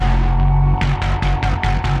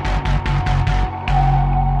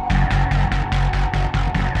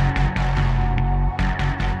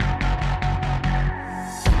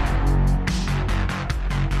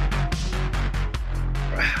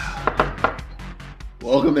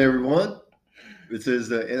Welcome, everyone. This is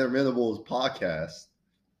the Interminables podcast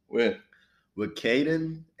With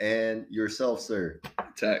Caden and yourself, sir.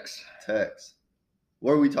 Tex.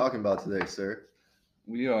 What are we talking about today, sir?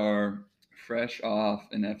 We are fresh off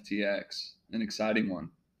an FTX, an exciting one.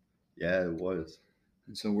 Yeah, it was.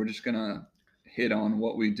 And so we're just going to hit on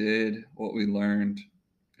what we did, what we learned,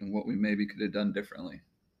 and what we maybe could have done differently.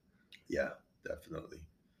 Yeah, definitely.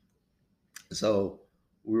 So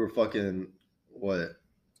we were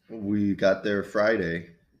we got there Friday.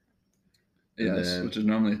 Yes, which is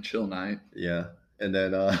normally a chill night. Yeah. And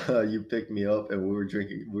then you picked me up and we were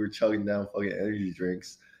chugging down fucking energy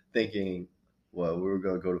drinks thinking, we were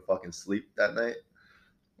going to go to fucking sleep that night.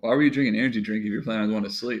 Why were you drinking an energy drink if you're planning on going to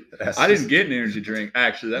sleep? I didn't get an energy drink.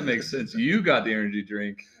 Actually, that makes sense. You got the energy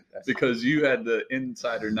drink because you had the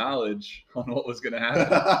insider knowledge on what was going to happen.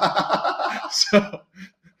 So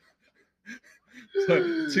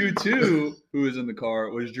Tutu, who was in the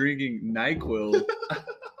car, was drinking NyQuil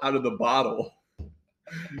out of the bottle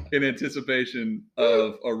in anticipation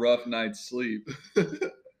of a rough night's sleep.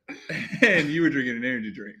 And you were drinking an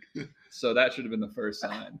energy drink. So that should have been the first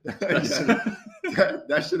sign.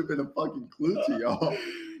 That should have been a fucking clue to y'all.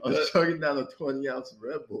 I was chugging down a 20-ounce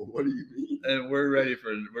Red Bull. What do you mean? And we're ready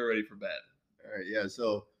for bed. All right, yeah.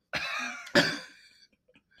 So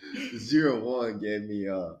 01 gave me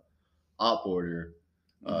a op order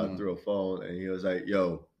through a phone, and he was like,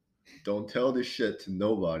 "Yo, don't tell this shit to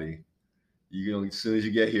nobody. As soon as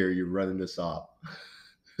you get here, you're running this op."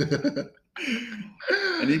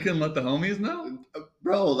 And you couldn't let the homies know?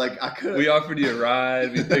 Bro, like I could. We offered you a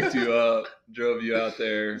ride. We picked you up, drove you out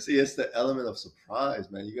there. See, it's the element of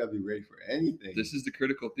surprise, man. You gotta be ready for anything. This is the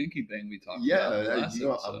critical thinking thing we talked about. Yeah, I'm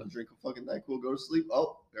gonna drink a fucking NyQuil, go to sleep.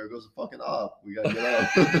 Oh, there goes the fucking op. We gotta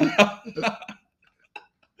get up.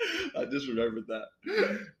 I just remembered that.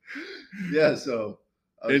 Yeah, so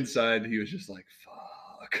inside he was just like,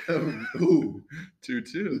 fuck. Ooh.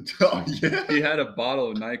 Tutu. Oh, yeah. He had a bottle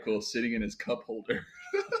of NyQuil sitting in his cup holder.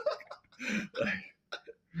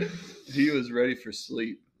 He was ready for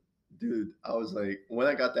sleep. Dude, I was like, when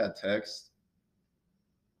I got that text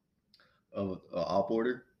of an op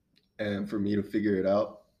order, and for me to figure it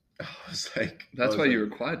out, I was like... That's why you were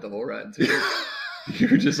quiet the whole ride, too. You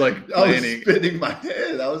were just like planning. I was spinning my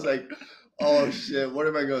head. I was like, oh shit, what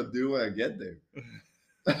am I going to do when I get there?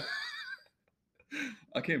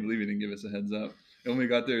 I can't believe he didn't give us a heads up. And when we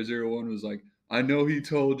got there, 01 was like, I know he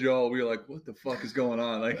told y'all. We were like, what the fuck is going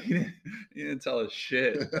on? Like, he didn't tell us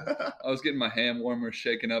shit. I was getting my hand warmer,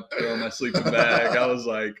 shaking up, throwing my sleeping bag. I was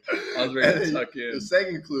ready to tuck in. The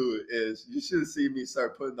second clue is you should have seen me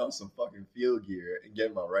start putting on some fucking field gear and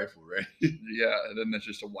getting my rifle ready. Yeah, and then there's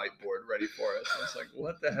just a whiteboard ready for us. I was like,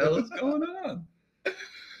 what the hell is going on?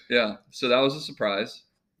 Yeah, so that was a surprise.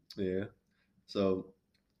 Yeah. So,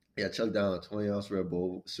 yeah, chugged down a 20-ounce Red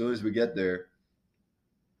Bull. As soon as we get there,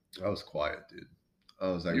 I was quiet, dude. I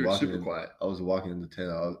was like, you were super quiet. I was walking in the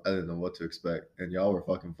tent. I didn't know what to expect, and y'all were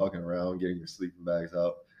fucking around, getting your sleeping bags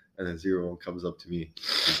out. And then 01 comes up to me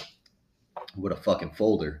with a fucking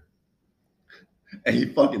folder, and he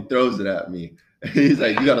fucking throws it at me. And he's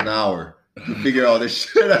like, "You got an hour to figure all this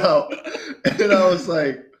shit out." And I was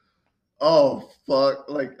like, "Oh fuck!"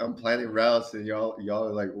 Like I'm planning routes, and y'all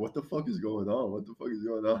are like, "What the fuck is going on? What the fuck is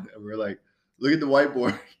going on?" And we're like, "Look at the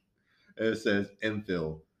whiteboard," and it says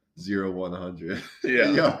infill 0100. Yeah.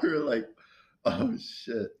 And y'all were like, "Oh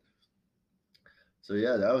shit." So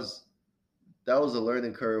yeah, that was a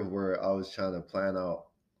learning curve where I was trying to plan out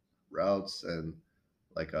routes and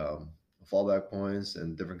like fallback points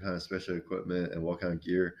and different kind of special equipment and what kind of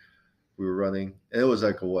gear we were running. And it was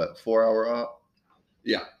like a 4-hour op?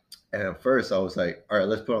 Yeah. And at first I was like, all right,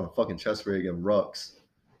 let's put on a fucking chest rig and rucks.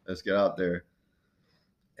 Let's get out there.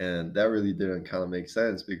 And that really didn't kind of make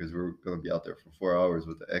sense because we were going to be out there for 4 hours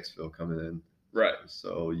with the exfil coming in. Right.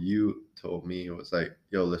 So you told me, it was like,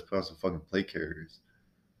 yo, let's put on some fucking plate carriers.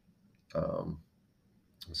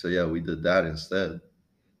 So yeah, we did that instead.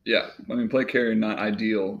 Yeah. I mean, plate carrier, not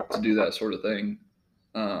ideal to do that sort of thing.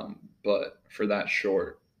 But for that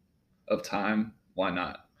short of time, why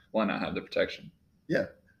not? Why not have the protection? Yeah.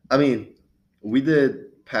 I mean, we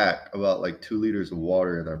did pack about like 2 liters of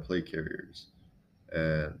water in our plate carriers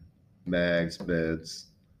and mags, beds,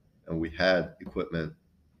 and we had equipment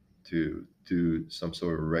to do some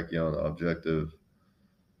sort of recce objective.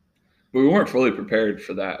 But we weren't fully prepared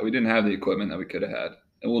for that. We didn't have the equipment that we could have had.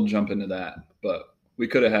 And we'll jump into that. But we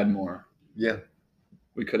could have had more. Yeah.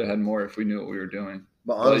 We could have had more if we knew what we were doing.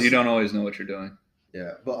 But honestly, you don't always know what you're doing.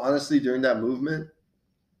 Yeah. But honestly, during that movement,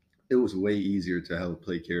 it was way easier to have a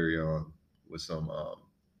plate carrier on with some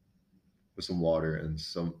water and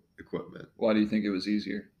some equipment. component. Why do you think it was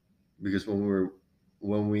easier? Because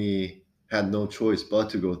when we had no choice but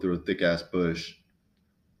to go through a thick ass bush,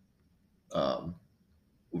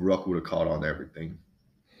 ruck would have caught on everything.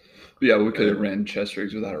 Yeah, we could have ran chest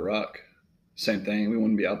rigs without a ruck. Same thing. We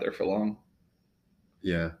wouldn't be out there for long.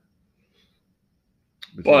 Yeah.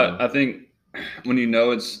 But I think when you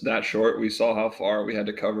know it's that short, we saw how far we had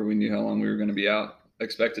to cover. We knew how long we were going to be out,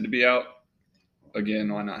 expected to be out.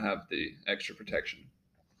 Again, why not have the extra protection?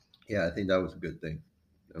 Yeah, I think that was a good thing.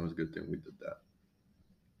 That was a good thing we did that.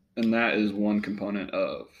 And that is one component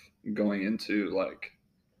of going into, like,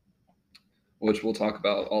 which we'll talk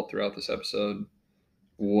about all throughout this episode,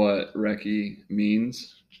 what Recce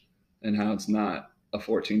means and how it's not a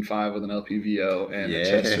 14.5 with an LPVO and a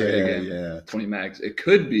chest rig and 20 mags. It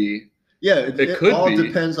could be. Yeah, it could all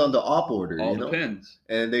depends on the op order. All depends.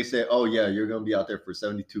 And they say, oh, yeah, you're going to be out there for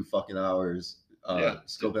 72 fucking hours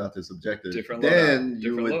scoping out this objective. Then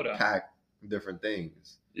you would pack different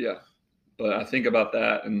things. Yeah. But I think about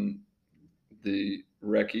that and the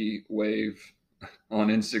Recce wave on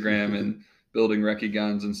Instagram and building Recce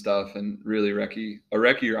guns and stuff. And really, a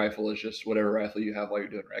Recce rifle is just whatever rifle you have while you're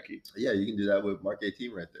doing Recce. Yeah, you can do that with Mark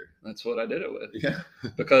 18 right there. That's what I did it with. Yeah.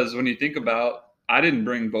 Because when you think about, I didn't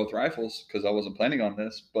bring both rifles because I wasn't planning on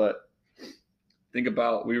this, but think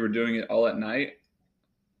about, we were doing it all at night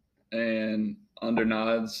and under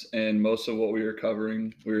nods, and most of what we were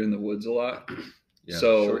covering, we were in the woods a lot. Yeah,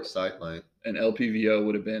 so short sight line. An LPVO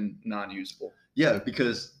would have been non-usable. Yeah,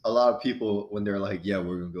 because a lot of people, when they're like, yeah,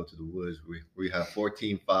 we're going to go to the woods, we have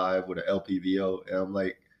 14.5 with an LPVO. And I'm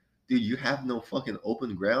like, dude, you have no fucking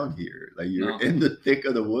open ground here. Like, you're in the thick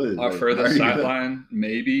of the woods. Our furthest sight line,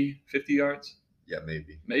 maybe 50 yards. Yeah,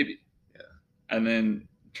 maybe. Yeah. And then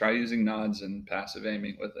try using nods and passive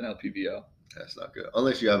aiming with an LPVO. That's not good.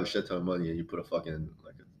 Unless you have a shit ton of money and you put a fucking,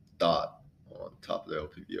 like, a dot on top of the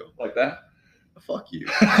LPVO. Like that? Fuck you.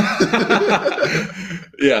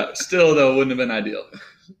 Yeah, still though wouldn't have been ideal.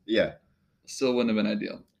 Yeah, still wouldn't have been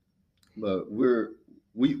ideal. But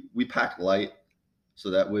we packed light, so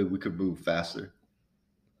that way we could move faster.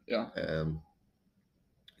 Yeah. And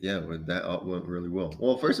yeah, that went really well.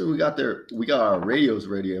 Well, first when we got there, we got our radios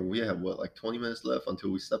ready, and we had like 20 minutes left until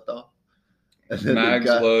we stepped off. And then mags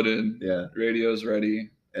loaded. Yeah. Radios ready.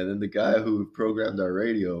 And then the guy who programmed our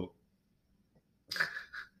radio,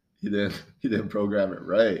 he didn't program it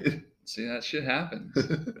right. See, that shit happens.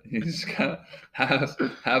 You just gotta have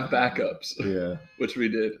backups. Yeah. Which we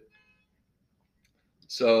did.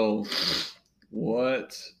 So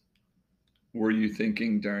what were you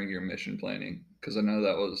thinking during your mission planning? Because I know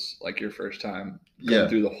that was like your first time going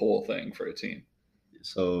through the whole thing for a team.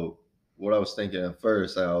 So what I was thinking at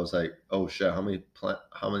first, I was like, oh shit, how much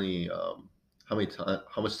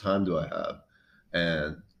time do I have?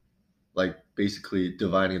 And like basically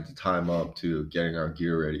dividing the time up to getting our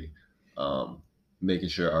gear ready, making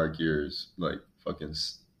sure our gear is like fucking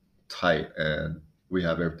tight and we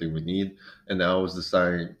have everything we need. And then I was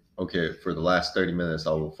deciding, okay, for the last 30 minutes,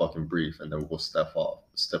 I will fucking brief, and then we'll step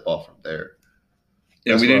off from there.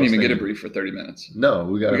 Yeah, we didn't even get a brief for 30 minutes. No,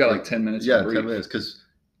 we got like 10 minutes. Yeah, 10 minutes because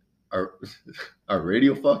our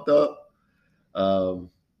radio fucked up.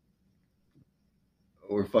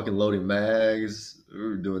 We're fucking loading mags. We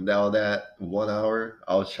were doing all that 1 hour.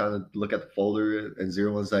 I was trying to look at the folder, and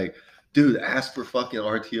Zero was like, dude, ask for fucking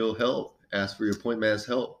RTO help. Ask for your point man's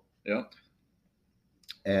help. Yeah.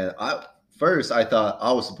 And I thought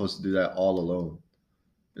I was supposed to do that all alone,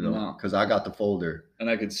 you know, because I got the folder. And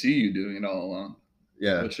I could see you doing it all alone.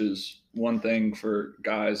 Yeah. Which is one thing for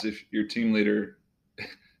guys. If your team leader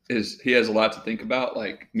he has a lot to think about,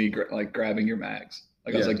 like me, like grabbing your mags.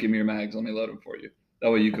 Like I was like, give me your mags, let me load them for you. That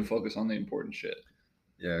way you can focus on the important shit.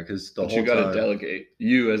 Yeah, because you got to delegate.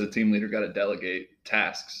 You as a team leader got to delegate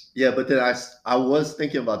tasks. Yeah, but then I was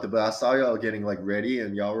thinking about that, but I saw y'all getting like ready,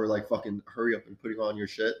 and y'all were like fucking hurry up and putting on your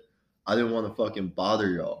shit. I didn't want to fucking bother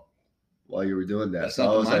y'all while you were doing that.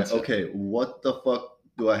 So I was like, okay, what the fuck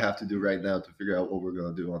do I have to do right now to figure out what we're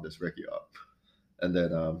gonna do on this Recce op? And then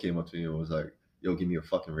came up to me and was like, yo, give me your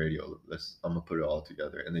fucking radio. I'm gonna put it all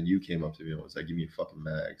together. And then you came up to me and was like, give me your fucking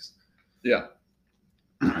mags. Yeah.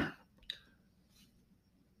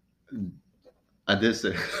 I did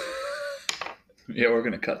say. Yeah, we're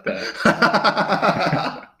gonna cut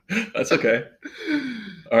that. That's okay.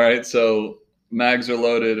 All right, so mags are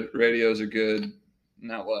loaded, radios are good.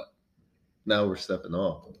 Now what? Now we're stepping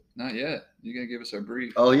off. Not yet. You gotta give us our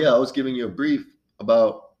brief. Oh yeah, I was giving you a brief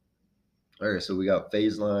about. All right, so we got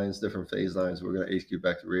phase lines, different phase lines. We're gonna HQ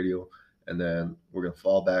back to radio, and then we're gonna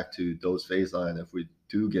fall back to those phase lines if we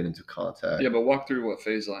do get into contact. Yeah, but walk through what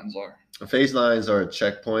phase lines are. Phase lines are a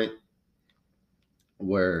checkpoint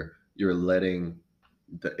where you're letting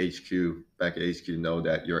the HQ back at HQ know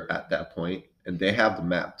that you're at that point, and they have the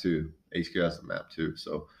map too. HQ has the map too.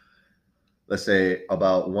 So let's say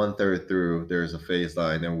about 1/3 through, there's a phase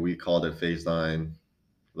line, and we called it phase line.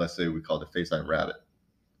 Let's say we called it phase line rabbit.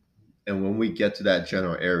 And when we get to that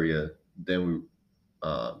general area, then we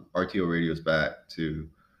RTO radios back to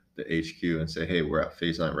the HQ and say, hey, we're at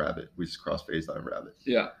phase line rabbit. We just crossed phase line rabbit.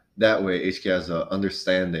 Yeah. That way, HQ has an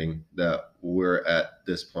understanding that we're at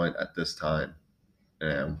this point at this time,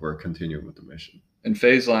 and we're continuing with the mission. And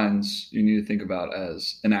phase lines, you need to think about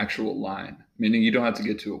as an actual line, meaning you don't have to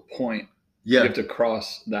get to a point. Yeah. You have to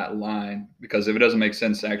cross that line, because if it doesn't make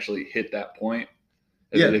sense to actually hit that point,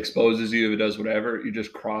 if it exposes you, if it does whatever, you're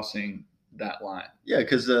just crossing that line. Yeah,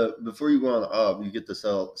 because before you go on up, you get the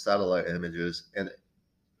satellite images, and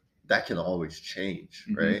that can always change,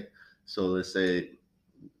 right? So let's say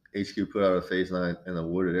HQ put out a phase line in a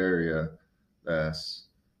wooded area that's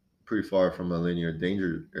pretty far from a linear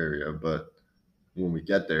danger area, but when we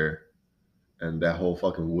get there and that whole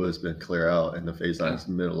fucking wood's been clear out and the phase line's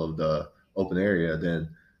in the middle of the open area, then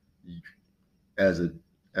as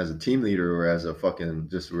a team leader or as a fucking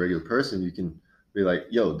just a regular person, you can be like,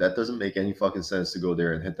 yo, that doesn't make any fucking sense to go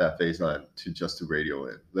there and hit that phase line to radio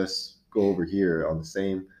in. Let's go over here on the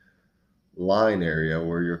same line area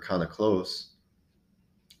where you're kind of close,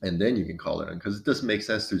 and then you can call it in, because it doesn't make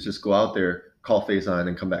sense to just go out there, call phase line,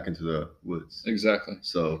 and come back into the woods. Exactly.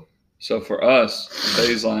 So for us,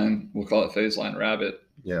 phase line, we'll call it phase line rabbit.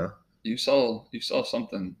 Yeah. You saw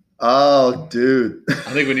something. Oh, dude.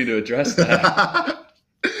 I think we need to address that.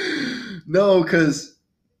 No,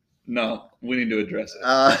 we need to address it.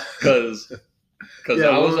 Because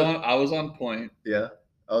I was on point. Yeah.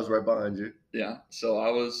 I was right behind you. Yeah. So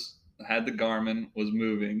had the Garmin, was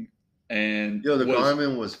moving, and the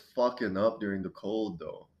Garmin was fucking up during the cold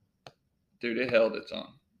though. Dude, it held its own.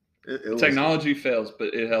 Technology fails,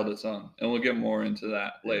 but it held its own, and we'll get more into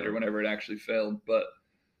that later whenever it actually failed. But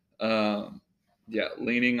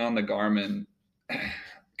leaning on the Garmin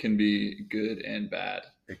can be good and bad.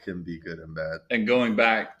 It can be good and bad. And going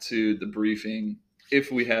back to the briefing,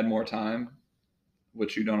 if we had more time,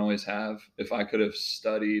 which you don't always have, if I could have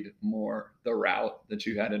studied more the route that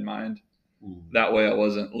you had in mind, that way I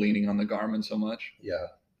wasn't leaning on the Garmin so much. Yeah.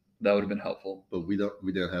 That would have been helpful. But we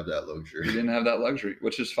didn't have that luxury. We didn't have that luxury,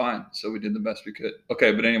 which is fine. So we did the best we could.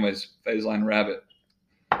 Okay, but anyways, phase line rabbit.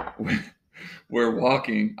 We're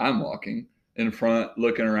walking. I'm walking in front,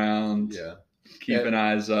 looking around. Yeah. Keeping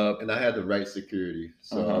eyes up. And I had the right security,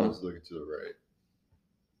 so I was looking to the right.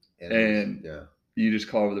 And you just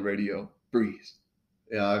call over the radio, freeze.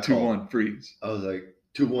 Yeah, 2-1, freeze. I was like,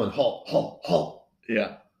 2-1, halt, halt, halt.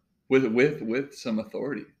 Yeah, with some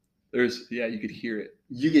authority. You could hear it.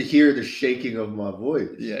 You could hear the shaking of my voice.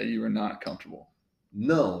 Yeah, you were not comfortable.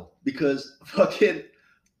 No, because fucking,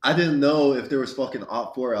 I didn't know if there was fucking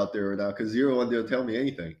Op4 out there or not, because 01 didn't tell me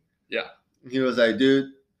anything. Yeah. He was like,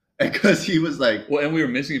 dude, because he was like, well, and we were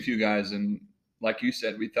missing a few guys, and like you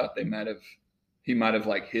said, we thought he might have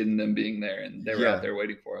like hidden them being there, and they were out there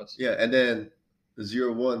waiting for us. Yeah, and then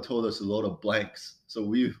 01 told us to load up blanks, so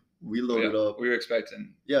we loaded up. We were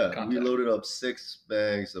expecting. Yeah, contact. We loaded up 6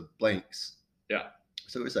 bags of blanks. Yeah.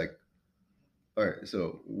 So it's like, all right,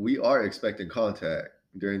 so we are expecting contact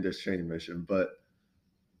during this training mission, but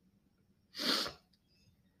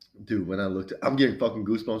dude, when I looked, I'm getting fucking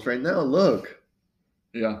goosebumps right now. Look.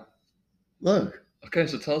 Yeah. Look. Okay,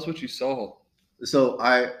 so tell us what you saw. So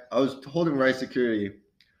I was holding right security,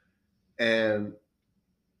 and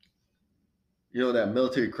that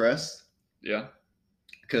military crest? Yeah.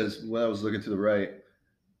 Because when I was looking to the right,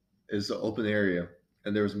 it's an open area,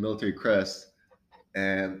 and there was a military crest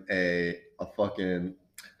and a fucking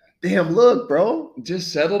damn, look, bro.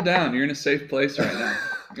 Just settle down. You're in a safe place right now.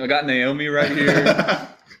 I got Naomi right here.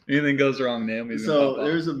 Anything goes wrong, Naomi's gonna pop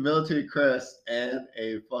there's a military crest and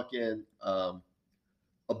a fucking a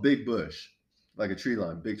big bush, like a tree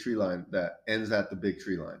line, big tree line that ends at the big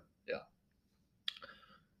tree line. Yeah.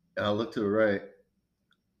 And I looked to the right,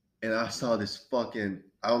 and I saw this fucking,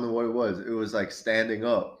 I don't know what it was. It was like standing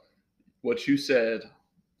up. What you said,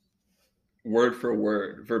 word for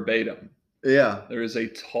word, verbatim. Yeah. There is a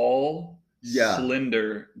tall,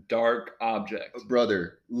 slender, dark object.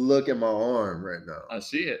 Brother, look at my arm right now. I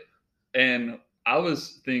see it. And I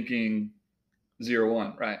was thinking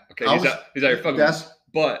 01, right? Okay, he's out your fucking.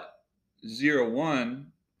 But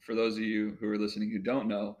 01, for those of you who are listening who don't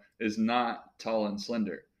know, is not tall and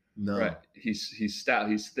slender. No. Right. He's stout,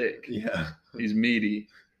 he's thick. Yeah. He's meaty.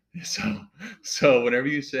 So whenever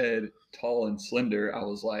you said tall and slender, I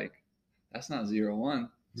was like, that's not 01.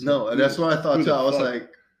 No, and that's what I thought too. I was like,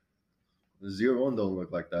 01 don't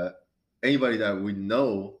look like that. anybody that we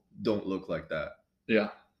know don't look like that. Yeah.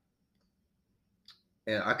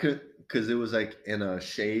 And I could, because it was like in a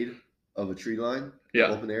shade of a tree line, Yeah.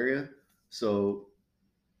 open area. So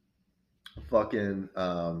fucking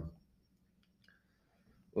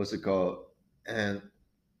what's it called? And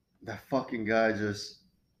that fucking guy just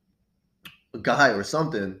a guy or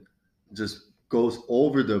something just goes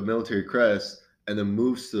over the military crest and then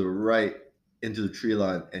moves to the right into the tree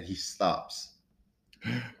line and he stops.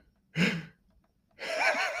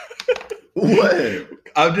 What?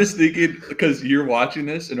 I'm just thinking because you're watching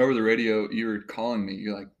this and over the radio you're calling me.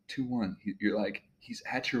 You're like 2-1. You're like he's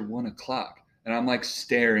at your 1 o'clock, and I'm like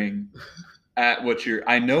staring at what you're.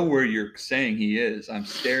 I know where you're saying he is. I'm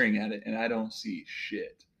staring at it and I don't see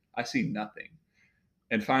shit. I see nothing.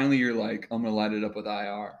 And finally, you're like, I'm gonna light it up with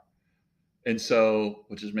IR, and so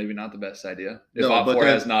which is maybe not the best idea if No, but Op4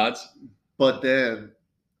 then- has nods. But then,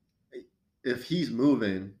 if he's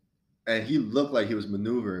moving, and he looked like he was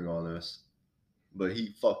maneuvering on us, but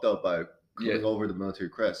he fucked up by coming over the military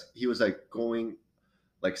crest. He was like going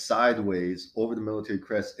like sideways over the military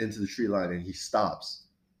crest into the tree line, and he stops.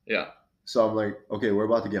 Yeah. So I'm like, okay, we're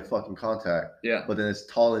about to get fucking contact. Yeah. But then it's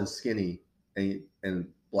tall and skinny and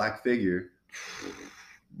black figure.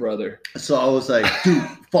 Brother. So I was like, dude,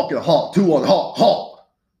 fucking halt, 2-1, halt.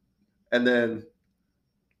 And then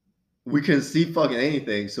we couldn't see fucking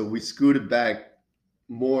anything, so we scooted back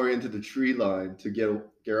more into the tree line to get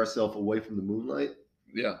ourselves away from the moonlight.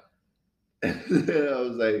 Yeah. And then I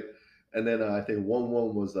was like, and then I think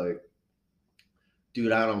 1-1 was like,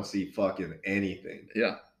 dude, I don't see fucking anything.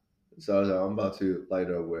 Yeah. So I was like, I'm about to light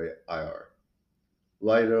it up with IR.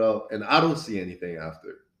 Light it up, and I don't see anything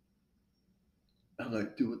after. I'm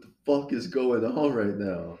like, dude, what the fuck is going on right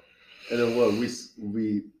now? And then what?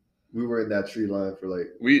 We were in that tree line for like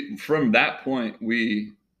from that point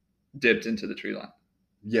we dipped into the tree line.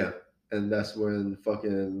 Yeah, and that's when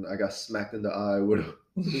fucking I got smacked in the eye with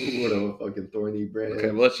a fucking thorny branch.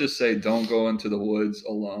 Okay, well, let's just say don't go into the woods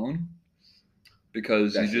alone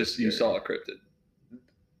because That's you scary. saw a cryptid.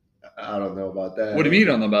 I don't know about that. What do you mean you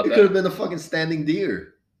don't know about It could have that? been a fucking standing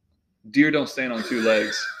deer. Deer don't stand on 2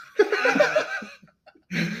 legs.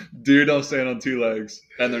 Deer don't stand on 2 legs,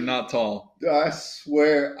 and they're not tall. Dude, I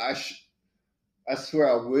swear, I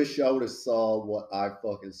swear, I wish I would have saw what I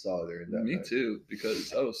fucking saw there. Me too, because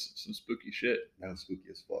that was some spooky shit. That was spooky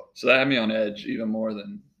as fuck. So that had me on edge even more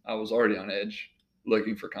than I was already on edge,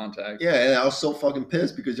 looking for contact. Yeah, and I was so fucking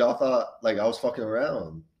pissed because y'all thought like I was fucking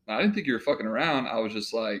around. I didn't think you were fucking around. I was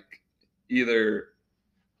just like, either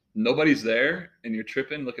nobody's there and you're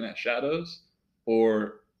tripping looking at shadows,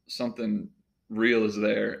 or something real is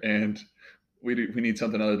there and we need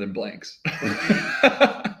something other than blanks.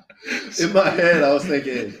 In my head, I was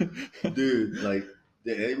thinking, dude, like,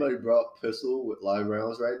 did anybody brought pistol with live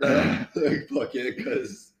rounds right now? Like, fucking,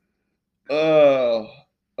 because oh,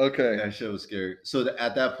 okay. that shit was scary. So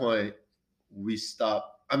at that point, we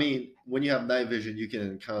stopped. I mean, when you have night vision, you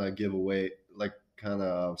can kind of give away, like, kind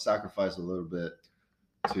of sacrifice a little bit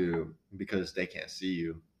because they can't see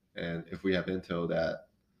you. And if we have intel that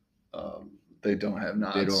they don't have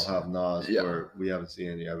nods, yeah, or we haven't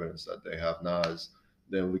seen any evidence that they have nods,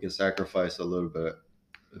 then we can sacrifice a little bit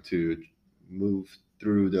to move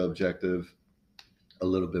through the objective a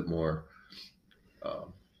little bit more.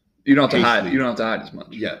 You don't have to hide. You don't have to hide as much.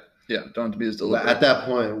 Yeah. Don't have to be as deliberate. But at that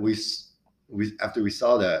point, we after we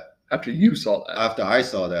saw that, after you saw that, after I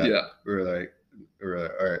saw that, yeah, we were like, all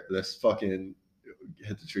right, let's fucking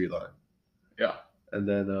hit the tree line. Yeah. And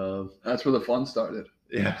then that's where the fun started.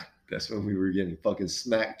 Yeah. That's when we were getting fucking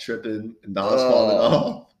smacked, tripping, and nods falling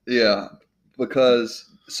off. Yeah.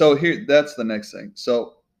 Because so here, that's the next thing.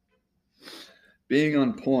 So being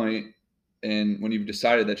on point, and when you've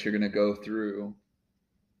decided that you're going to go through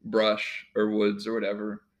brush or woods or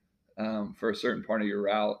whatever for a certain part of your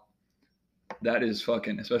route, that is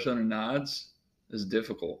fucking, especially under nods, is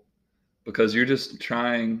difficult because you're just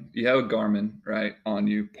trying. You have a Garmin right on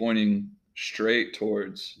you, pointing straight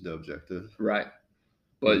towards the objective, right?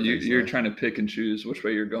 But you're trying to pick and choose which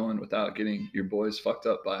way you're going without getting your boys fucked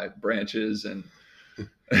up by branches and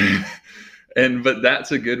but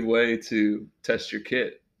that's a good way to test your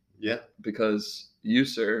kit. Yeah. Because you,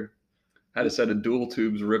 sir, had a set of dual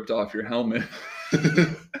tubes ripped off your helmet.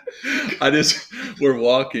 We're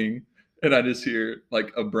walking and I just hear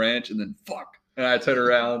like a branch and then fuck. And I turn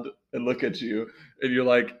around and look at you and you're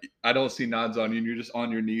like, I don't see nods on you. And you're just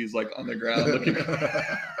on your knees, like on the ground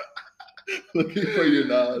looking for your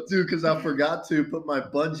nods. Dude, because I forgot to put my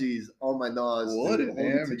bungees on my nods. What an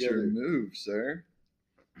amateur move, sir.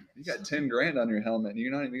 You got 10 grand on your helmet and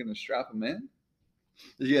you're not even going to strap them in?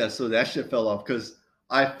 Yeah, so that shit fell off because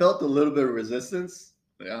I felt a little bit of resistance,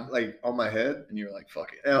 Yeah. like on my head, And you were like,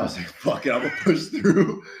 fuck it. and I was like, "Fuck it, I'm gonna push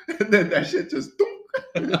through." And then that shit just.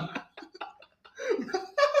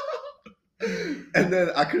 And then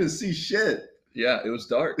I couldn't see shit. Yeah, it was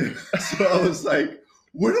dark. So I was like,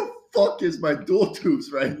 "Where the fuck is my dual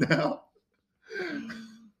tubes right now?"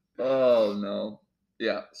 Oh no.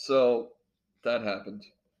 Yeah, so that happened.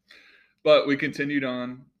 But we continued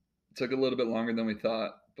on. It took a little bit longer than we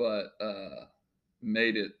thought, but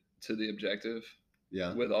made it to the objective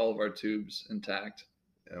Yeah. with all of our tubes intact.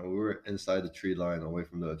 And we were inside the tree line away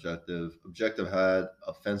from the objective. Objective had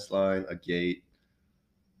a fence line, a gate,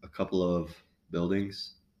 a couple of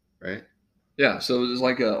buildings, right? Yeah, so it was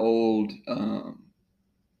like an old,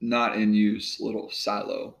 not in use little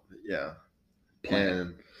silo Yeah. plant.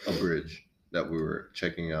 And a bridge that we were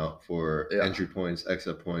checking out for entry points,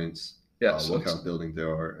 exit points, so what kind of buildings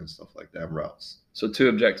there are and stuff like that, and routes. So 2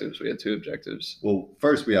 objectives. We had 2 objectives. Well,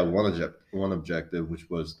 first we had one objective, which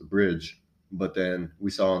was the bridge. But then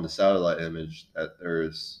we saw on the satellite image that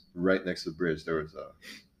there's right next to the bridge, there was a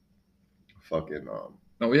fucking.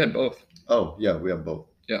 No, we had both. Oh, yeah, we have both.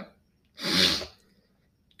 Yeah.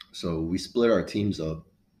 So we split our teams up.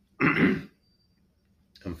 And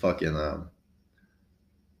fucking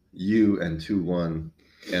you and 2-1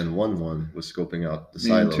 and 1-1 was scoping out the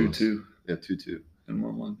silos. 2-2. Yeah, 2-2. And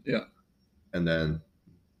 1-1. Yeah. And then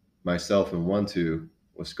myself and 1-2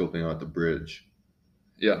 was scoping out the bridge.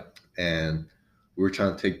 Yeah. And we were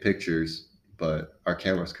trying to take pictures, but our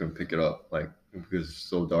cameras couldn't pick it up, like, because it's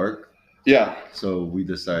so dark. Yeah. So we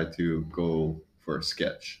decided to go for a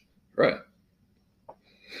sketch. Right.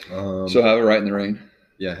 So have it right in the rain.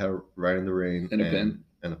 Yeah, have it right in the rain. And a pen.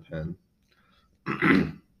 And a pen.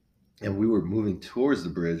 And we were moving towards the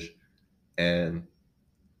bridge, and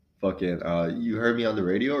fucking, you heard me on the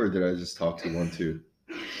radio, or did I just talk to 1-2?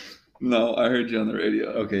 No, I heard you on the radio.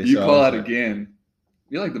 Okay, you so call out again.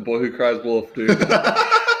 You're like the boy who cries wolf, dude. I'm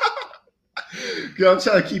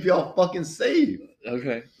trying to keep y'all fucking safe.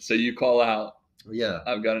 Okay, so you call out. Yeah.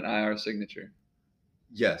 I've got an IR signature.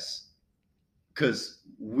 Yes. Because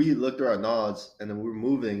we looked at our nods, and then we're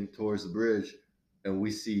moving towards the bridge, and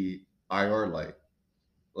we see IR light,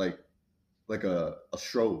 like a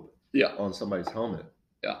strobe, on somebody's helmet.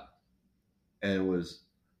 Yeah. And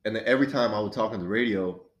then every time I would talk on the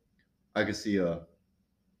radio, I could see a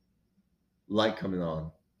light coming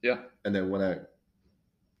on. Yeah. And then when I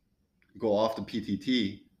go off the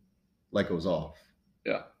PTT, light goes off.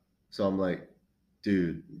 Yeah. So I'm like,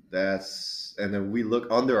 dude, and then we look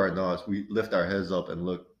under our nods. We lift our heads up and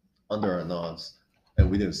look under our nods,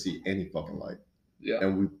 and we didn't see any fucking light. Yeah.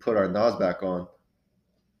 And we put our nods back on,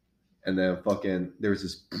 and then fucking there was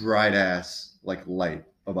this bright ass like light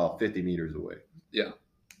about 50 meters away. Yeah.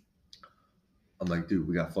 I'm like, dude,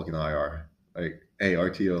 we got fucking IR. Like, hey,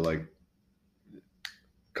 RTO, like,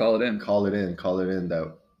 call it in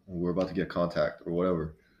that we're about to get contact or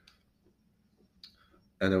whatever.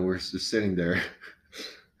 And then we're just sitting there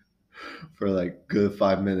for like good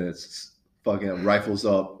 5 minutes, fucking rifles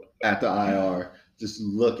up at the IR, just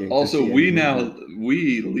looking. Also, we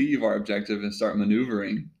leave our objective and start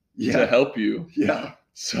maneuvering to help you. Yeah.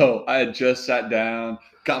 So I had just sat down,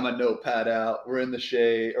 got my notepad out. We're in the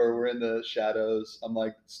shade, or we're in the shadows. I'm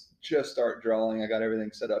like, just start drawing. I got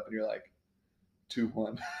everything set up, and you're like,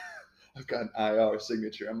 2-1. I've got an IR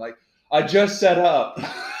signature. I'm like, I just set up.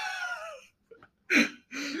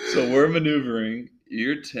 So we're maneuvering.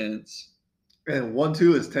 You're tense. And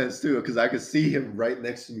 1-2 is tense too, because I could see him right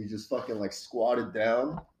next to me, just fucking like squatted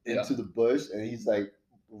down into the bush, and he's like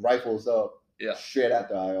rifles up, straight at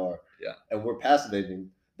the IR. Yeah. And we're passive aiming.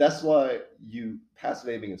 That's why passive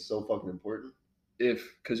aiming is so fucking important.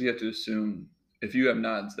 Because you have to assume if you have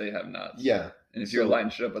nods, they have nods. Yeah. And if you're lighting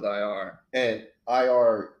shit up with IR. And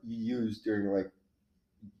IR you use during like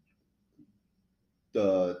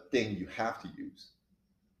the thing you have to use.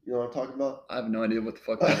 You know what I'm talking about? I have no idea what the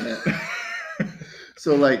fuck that meant.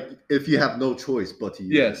 So like if you have no choice but to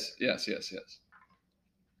use Yes.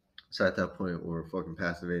 So at that point we're fucking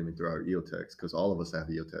passive aiming through our EOTechs, because all of us have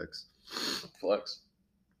EOTechs. Flex.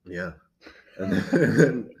 Yeah. And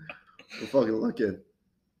then we're fucking looking,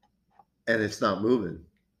 and it's not moving.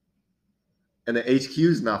 And the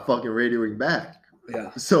HQ's not fucking radioing back.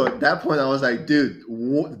 Yeah. So at that point I was like, dude,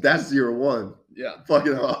 that's 0-1. Yeah.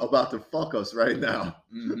 Fucking about to fuck us right now.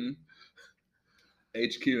 Mm-hmm.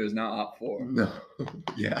 HQ is not op 4. No.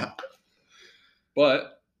 Yeah.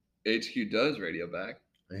 But HQ does radio back.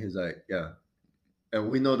 And he's like, yeah. And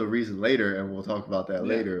we know the reason later, and we'll talk about that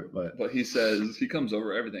later. But he says, he comes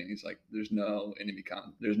over everything. He's like, there's no enemy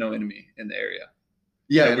in the area.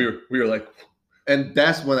 Yeah. And we were like, And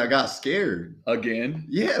that's when I got scared. Again?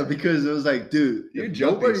 Yeah, because it was like, dude, You're if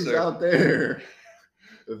jumpy, nobody's sir. out there,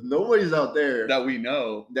 if nobody's out there That we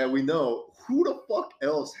know. who the fuck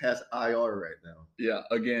else has IR right now? Yeah,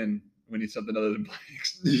 again, we need something other than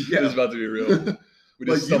blanks. Yeah. This is about to be real. We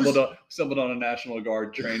just stumbled on a National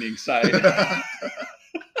Guard training site.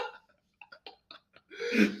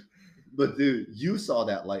 But dude, you saw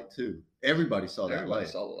that light too. Everybody saw that Everybody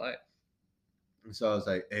light. saw the light. And so I was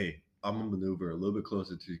like, hey, I'm gonna maneuver a little bit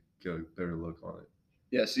closer to get a better look on it.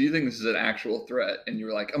 Yeah, so you think this is an actual threat, and you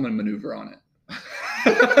were like, I'm gonna maneuver on it.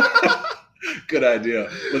 Good idea.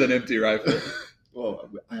 With an empty rifle. Well,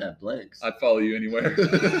 I had blanks. I'd follow you anywhere.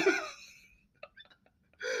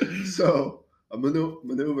 So I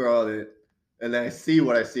maneuver on it, and I see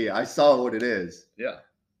what I see. I saw what it is. Yeah.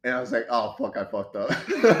 And I was like, oh, fuck, I fucked up.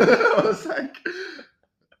 I was like,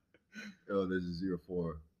 yo, this is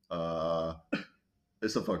 04.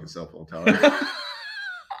 It's a fucking cell phone tower.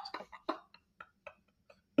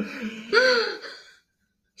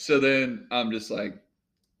 So then I'm just like,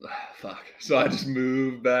 fuck. So I just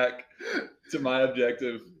move back to my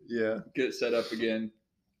objective. Yeah. Get set up again.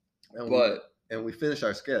 And we finish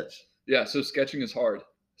our sketch. Yeah, so sketching is hard.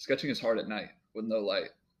 Sketching is hard at night with no light.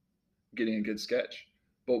 Getting a good sketch.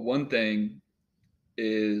 But one thing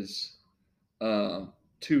is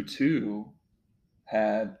 2.2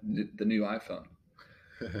 had the new iPhone.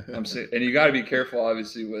 I'm saying, and you got to be careful,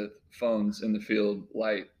 obviously, with phones in the field,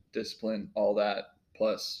 light, discipline, all that,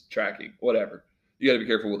 plus tracking, whatever. You got to be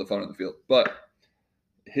careful with the phone in the field. But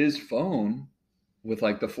his phone, with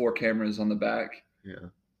like the 4 cameras on the back, yeah,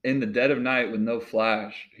 in the dead of night with no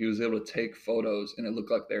flash, he was able to take photos, and it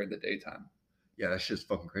looked like they're in the daytime. Yeah, that shit's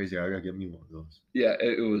fucking crazy. I gotta get me one of those. Yeah,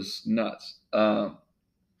 it was nuts.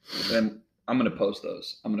 And I'm gonna post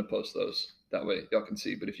those. That way y'all can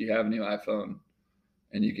see. But if you have a new iPhone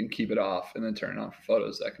and you can keep it off and then turn it on for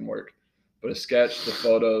photos, that can work. But a sketch, the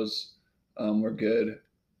photos were good.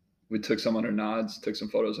 We took some under nods, took some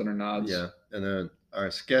photos under nods. Yeah, and then our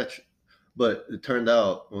sketch, but it turned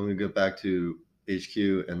out when we get back to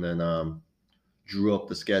HQ and then drew up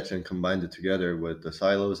the sketch and combined it together with the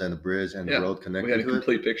silos and the bridge and the road connected. We had a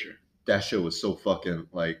complete picture. That shit was so fucking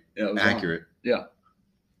like accurate. Yeah.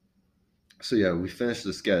 So yeah, we finished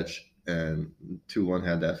the sketch and 2.1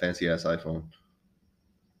 had that fancy ass iPhone.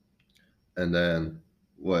 And then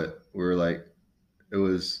we were like, it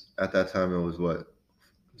was at that time it was what,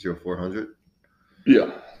 0400?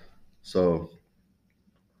 Yeah. So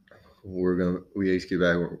we HQ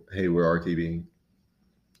back. Hey, we're RTBing.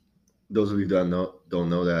 Those of you that don't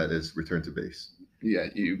know that is return to base. Yeah,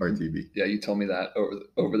 RTB. Yeah, you told me that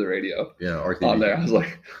over the radio. Yeah, RTB. On there, I was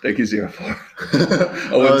like, "Thank you, 04." I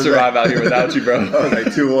wouldn't survive out here without you, bro. I was like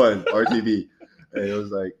 2.1 RTB, and it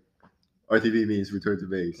was like RTB means return to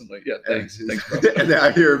base. I was like, yeah, thanks, bro. And then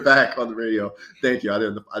I hear it back on the radio. Thank you. I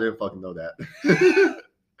didn't fucking know that.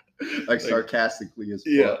 like sarcastically as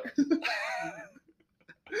fuck. Yeah.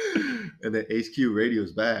 And then HQ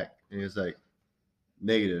radio's back, and it's like,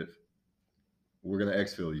 negative. We're gonna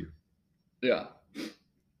exfil you. Yeah.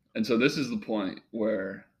 And so this is the point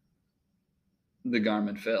where the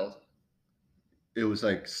Garmin failed. It was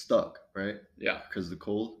like stuck, right? Yeah. Because of the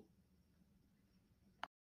cold.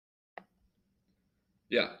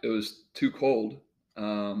 Yeah, it was too cold.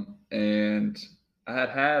 And I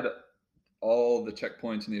had all the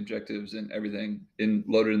checkpoints and the objectives and everything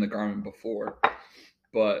loaded in the Garmin before,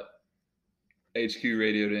 but HQ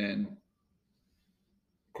radioed in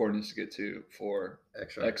coordinates to get to for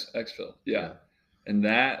exfil. Yeah. And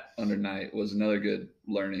that under night was another good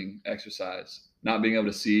learning exercise. Not being able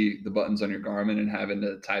to see the buttons on your Garmin and having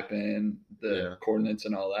to type in the coordinates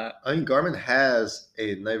and all that. I mean, Garmin has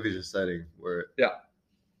a night vision setting where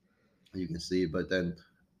you can see, but then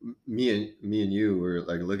me and you were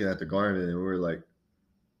like looking at the Garmin and we were like,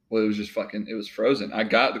 well, it was just it was frozen. I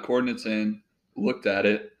got the coordinates in, looked at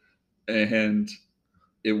it, and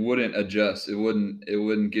it wouldn't adjust. It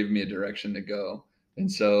wouldn't give me a direction to go. And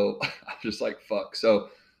so I was just like, fuck. So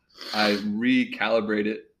I recalibrate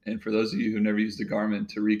it. And for those of you who never used the Garmin,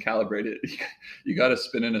 to recalibrate it, you got to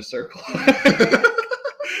spin in a circle.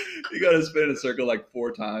 You got to spin in a circle like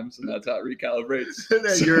 4 times, and that's how it recalibrates. And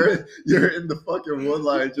then you're in the fucking wood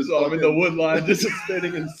line. So I'm in the wood line just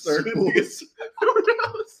spinning in circles.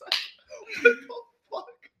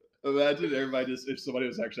 Imagine everybody if somebody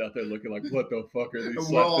was actually out there looking like, what the fuck are these? And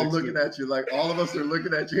we're all looking at you, like all of us are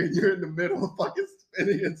looking at you, and you're in the middle, fucking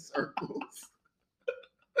spinning in circles.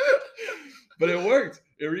 But it worked.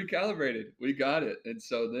 It recalibrated. We got it. And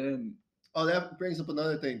so then. Oh, that brings up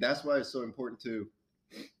another thing. That's why it's so important to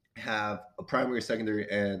have a primary, secondary,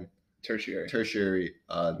 and tertiary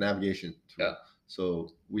navigation tool. Yeah.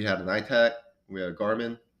 So we had an iTac, we had a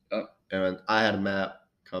Garmin, Oh. and I had a map,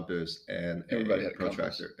 compass, and Everybody a had a compass.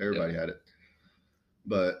 protractor. Everybody had it.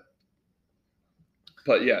 But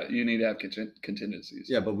yeah, you need to have contingencies.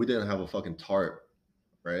 Yeah, but we didn't have a fucking tarp,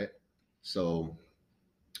 right? So,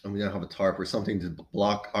 and we didn't have a tarp or something to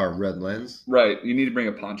block our red lens. Right. You need to bring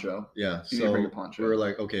a poncho. Yeah. You need to bring a poncho. We were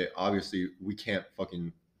like, okay, obviously we can't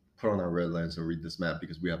fucking put on our red lens and read this map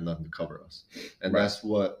because we have nothing to cover us. And Right. that's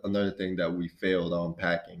what another thing that we failed on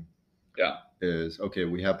packing. Yeah. Is okay,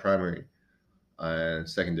 we have primary and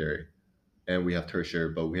secondary, and we have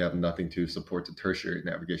tertiary, but we have nothing to support the tertiary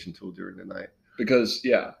navigation tool during the night. Because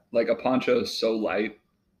like a poncho is so light,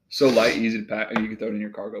 easy to pack, and you can throw it in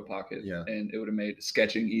your cargo pocket. Yeah. And it would have made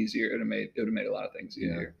sketching easier. It would have made a lot of things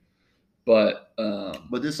easier. Yeah. But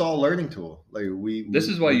this is all learning tool. Like this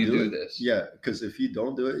is why you do this. Yeah, because if you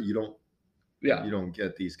don't do it, you don't. Yeah. You don't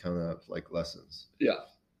get these kind of like lessons. Yeah.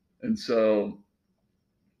 And so,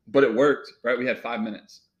 but it worked, right? We had 5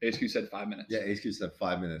 minutes. HQ said 5 minutes. Yeah, HQ said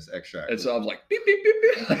 5 minutes extra. And so I was like, beep, beep, beep,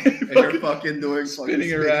 beep. And you're fucking doing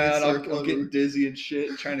spinning around. I'm getting dizzy and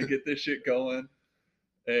shit, trying to get this shit going.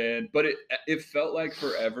 But it felt like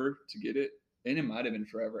forever to get it. And it might have been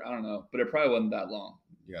forever. I don't know. But it probably wasn't that long.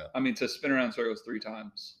 Yeah. I mean, to spin around circles 3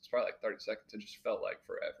 times, it's probably like 30 seconds. It just felt like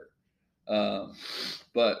forever.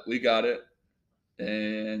 But we got it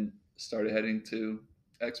and started heading to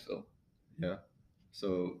Exville. Yeah.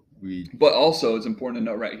 So But also, it's important to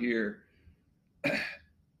note right here,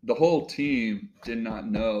 the whole team did not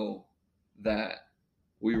know that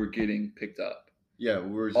we were getting picked up. Yeah,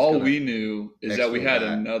 we knew is that we had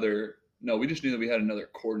another. No, we just knew that we had another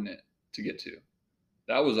coordinate to get to.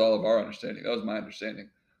 That was all of our understanding. That was my understanding.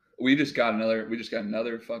 We just got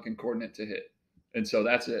another fucking coordinate to hit, and so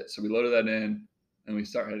that's it. So we loaded that in, and we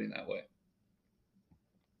start heading that way.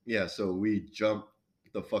 Yeah, so we jumped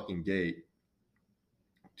the fucking gate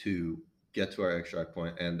to get to our extract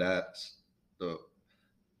point, and at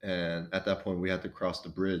that point we had to cross the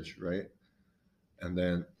bridge, right? And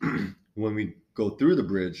then when we go through the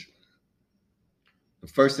bridge, the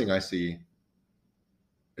first thing I see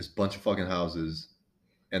is a bunch of fucking houses,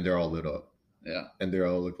 and they're all lit up. Yeah. And they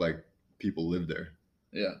all look like people live there.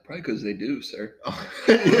 Yeah, probably because they do, sir.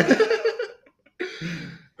 And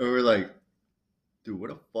we're like, dude, where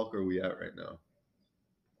the fuck are we at right now?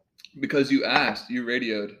 Because you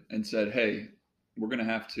radioed and said, hey, we're going to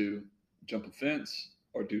have to jump a fence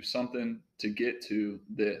or do something to get to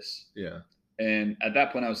this. Yeah. And at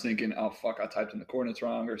that point I was thinking, oh, fuck, I typed in the coordinates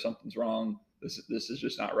wrong or something's wrong. This is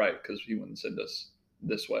just not right because he wouldn't send us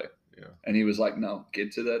this way. Yeah. And he was like, no,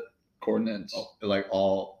 get to the coordinates.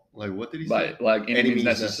 What did he say? Like any means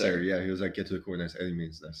necessary. Yeah, he was like, get to the coordinates, any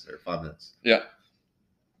means necessary. 5 minutes. Yeah.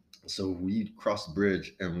 So we cross the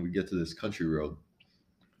bridge and we get to this country road.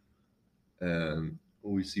 And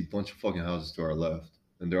we see a bunch of fucking houses to our left.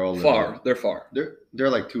 And they're all far. They're far. They're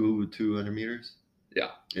like 200 meters. Yeah.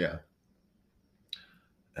 Yeah.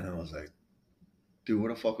 And I was like, dude,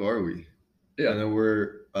 where the fuck are we? Yeah. And then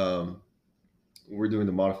we're doing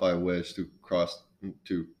the modified wedge to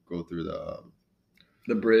go through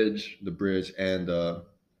the bridge. And we're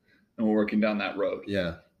working down that road.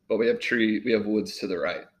 Yeah. But we have woods to the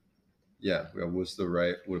right. Yeah, we have woods to the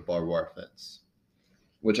right with a barbed wire fence.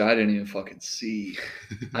 Which I didn't even fucking see.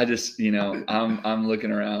 I just, I'm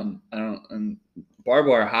looking around. And barbed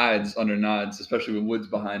wire hides under nods, especially with woods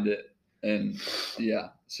behind it. And yeah,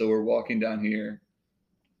 so we're walking down here,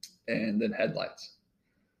 and then headlights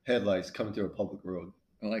coming through a public road.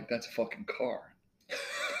 I'm like, that's a fucking car.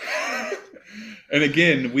 And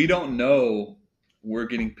again, we don't know we're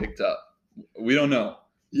getting picked up. We don't know.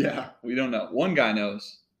 Yeah, we don't know. One guy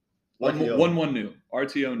knows. One knew.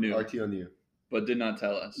 RTO knew. But did not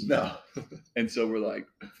tell us. No. And so we're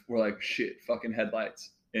like, shit, fucking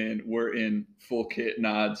headlights. And we're in full kit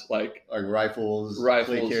nods, like rifles,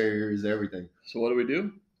 plate carriers, everything. So what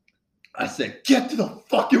do? I said, get to the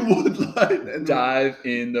fucking wood line. And dive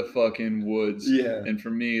in the fucking woods. Yeah. And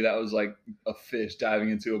for me, that was like a fish diving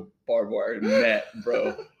into a barbed wire net,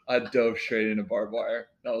 bro. I dove straight into barbed wire.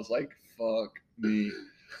 And I was like, fuck me.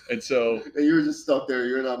 And so, and you were just stuck there.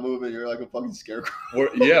 You're not moving. You're like a fucking scarecrow.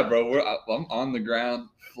 I'm on the ground,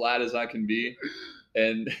 flat as I can be,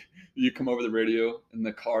 and you come over the radio, and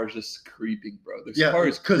the car's just creeping, bro. The car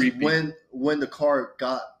is creeping. When the car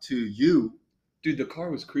got to you, dude, the car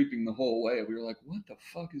was creeping the whole way. We were like, "What the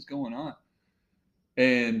fuck is going on?"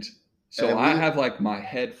 And so I have like my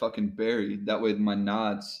head fucking buried. That way, my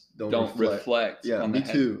nods don't reflect. Yeah, on me the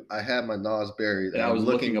head. too. I had my nods buried, and I was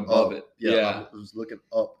looking above it. Yeah, I was looking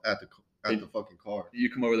up at the fucking car. You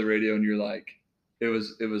come over the radio, and you're like, it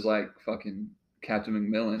was like fucking Captain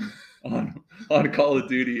McMillan on Call of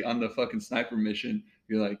Duty on the fucking sniper mission.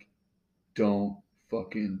 You're like, don't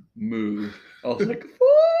fucking move. I was like,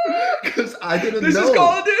 fuck, because I didn't this know. is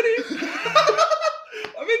Call of Duty.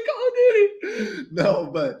 I'm in Call of Duty. No,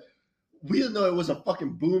 but we didn't know it was a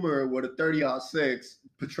fucking boomer with a 30-06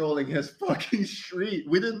 patrolling his fucking street.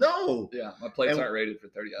 We didn't know. Yeah, my plates aren't rated for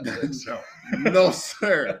 30-06. No,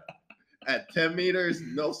 sir. At 10 meters,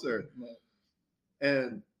 no, sir. No.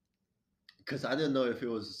 And because I didn't know if it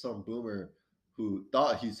was some boomer who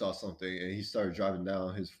thought he saw something and he started driving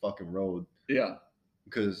down his fucking road. Yeah.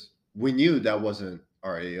 Because we knew that wasn't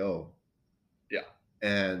our AO. Yeah.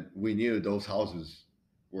 And we knew those houses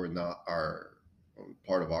were not our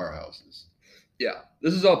part of our houses. Yeah.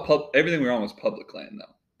 This is all everything we're on was public land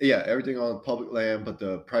though. Yeah, everything on public land, but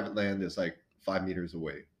the private land is like 5 meters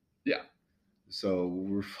away. Yeah. So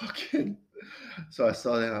we're fucking. So I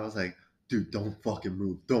saw that and I was like, dude, don't fucking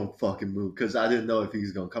move. Don't fucking move. Because I didn't know if he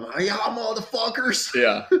was going to come out. Yeah, motherfuckers.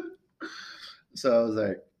 Yeah. So I was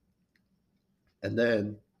like, and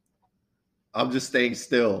then I'm just staying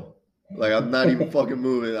still. Like, I'm not even fucking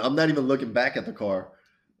moving. I'm not even looking back at the car.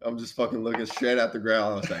 I'm just fucking looking straight at the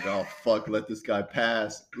ground. I was like, oh, fuck, let this guy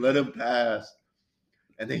pass. Let him pass.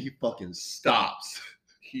 And then he fucking stops.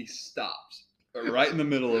 He stops. Right in the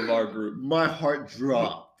middle of our group. My heart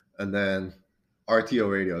dropped. And then RTO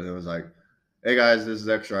radio, and it was like, hey guys, this is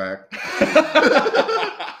Extract.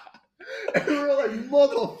 And we were like,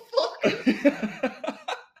 motherfucker.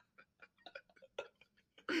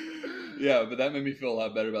 Yeah, but that made me feel a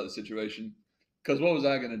lot better about the situation. Because what was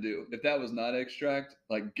I going to do? If that was not Extract,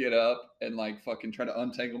 like get up and like fucking try to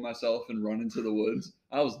untangle myself and run into the woods,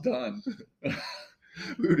 I was done.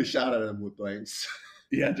 We would have shot at him with blanks.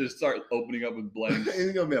 Yeah, just start opening up with blanks.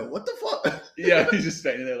 He's going to be like, what the fuck? Yeah, he's just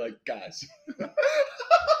standing there like, guys.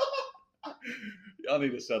 Y'all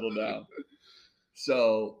need to settle down.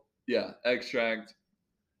 So, yeah, Extract.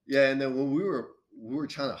 Yeah, and then when we were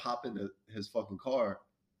trying to hop into his fucking car,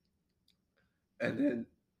 and then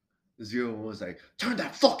Zero was like, turn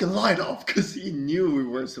that fucking light off, because he knew we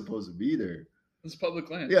weren't supposed to be there. It's public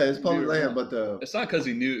land. Yeah, it's public land, but it's not because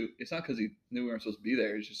he knew. It's not because he knew we weren't supposed to be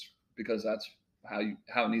there. It's just because that's how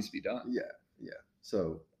it needs to be done. Yeah.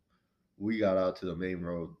 So we got out to the main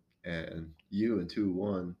road, and you and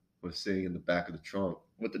 2-1 was sitting in the back of the trunk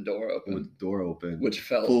with the door open. Which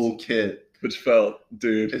felt full kit.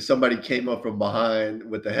 Dude. If somebody came up from behind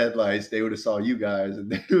with the headlights, they would have saw you guys,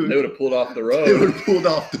 and they would have pulled off the road. They would have pulled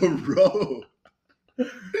off the road.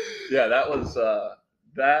 Yeah, that was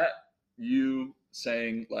that you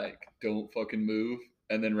saying like, "Don't fucking move,"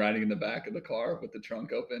 and then riding in the back of the car with the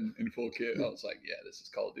trunk open in full kit. I was like, "Yeah, this is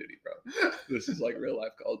Call of Duty, bro. This is like real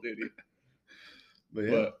life Call of Duty."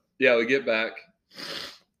 But yeah, we get back,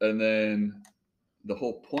 and then the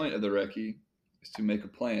whole point of the recce is to make a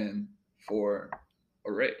plan for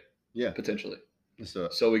a raid. Yeah, potentially.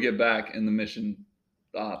 So we get back, and the mission,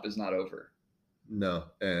 the op is not over. No,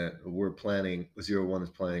 and we're planning. 0-1 is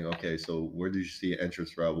planning. Okay, so where do you see an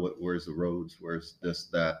entrance route? Where's the roads? Where's this,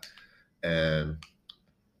 that? And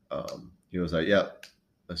he was like, "Yeah."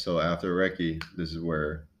 So after recce, this is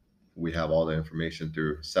where we have all the information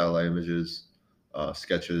through satellite images,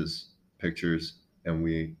 sketches, pictures, and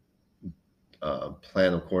we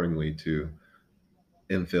plan accordingly to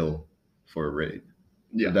infill for a raid.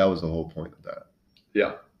 Yeah, so that was the whole point of that.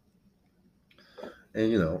 Yeah,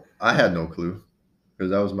 and I had no clue. Because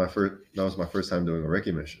that was my first time doing a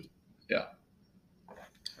recce mission. Yeah.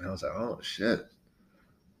 And I was like, oh shit.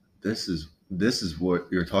 This is what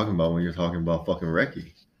you're talking about when you're talking about fucking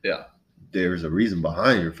recce. Yeah. There's a reason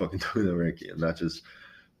behind you're fucking doing the recce, and not just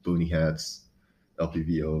boonie hats,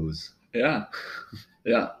 LPVOs. Yeah.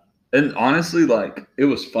 Yeah. And honestly, like, it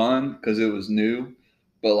was fun because it was new.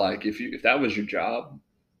 But like if that was your job,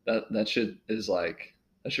 that shit is like,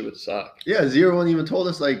 that shit would suck. Yeah, 0-1 even told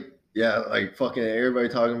us like, yeah, like fucking everybody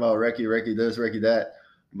talking about recce this, recce that.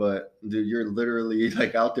 But dude, you're literally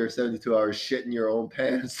like out there 72 hours shitting your own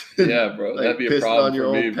pants. Yeah, bro. Like, that'd be a problem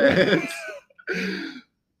for me, bro.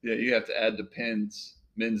 Yeah, you have to add the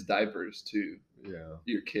men's diapers to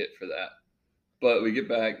your kit for that. But we get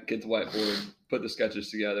back, get the whiteboard, put the sketches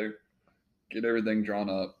together, get everything drawn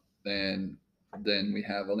up, and then we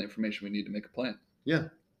have all the information we need to make a plan. Yeah.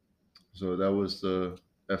 So that was the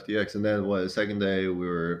FTX. And then the second day we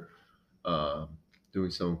were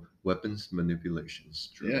doing some weapons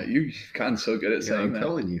manipulations. Yeah, you've gotten so good at saying that. I'm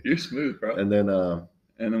telling you. You're smooth, bro. And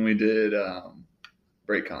then we did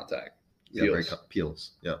break contact. Peels. Yeah,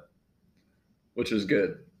 peels. Yeah. Which is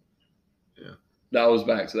good. Yeah. That was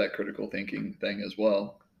back to that critical thinking thing as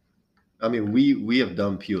well. I mean, we have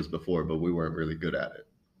done peels before, but we weren't really good at it.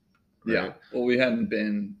 Right? Yeah. Well, we hadn't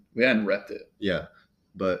repped it. Yeah.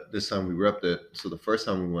 But this time we repped it. So the first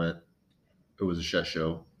time we went, it was a shit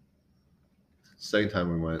show. Second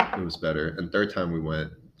time we went, it was better. And third time we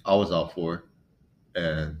went, I was out for,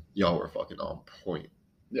 and y'all were fucking on point.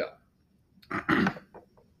 Yeah.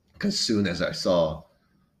 Because soon as I saw,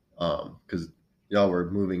 because y'all were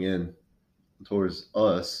moving in towards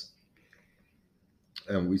us,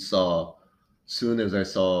 and we saw, soon as I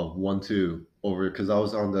saw 1-2 over, because I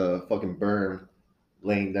was on the fucking berm,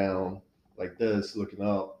 laying down like this, looking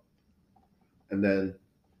up, and then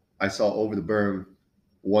I saw over the berm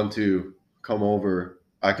 1-2 come over.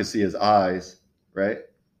 I could see his eyes, right?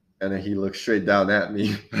 And then he looked straight down at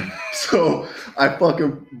me. So I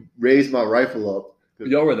fucking raised my rifle up.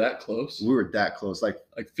 Y'all were that close? We were that close, like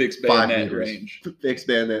fixed 5 bayonet meters. range. Fixed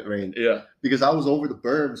bayonet range. Yeah. Because I was over the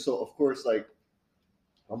berm, so of course, like,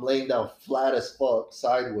 I'm laying down flat as fuck,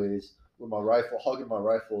 sideways, with my rifle, hugging my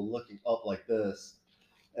rifle, looking up like this.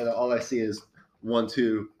 And all I see is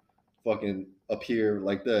 1-2 fucking appear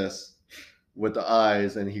like this with the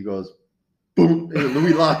eyes, and he goes, boom, and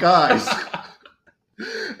we lock eyes.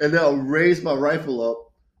 And then I'll raise my rifle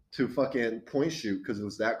up to fucking point shoot because it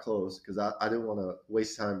was that close, because I didn't want to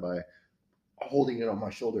waste time by holding it on my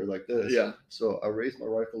shoulder like this. Yeah. So I raised my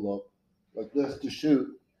rifle up like this to shoot,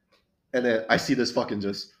 and then I see this fucking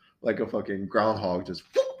just like a fucking groundhog just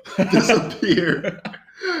disappear.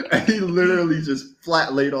 And he literally just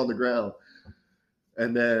flat laid on the ground.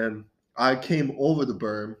 And then I came over the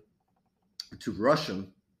berm to rush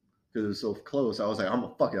him because it was so close. I was like, I'm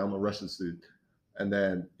gonna rush this dude. And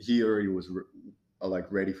then he already was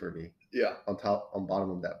like ready for me. Yeah. On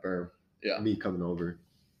bottom of that berm. Yeah. Me coming over.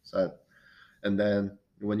 So, and then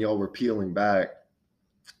when y'all were peeling back,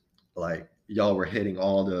 like y'all were hitting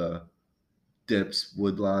all the dips,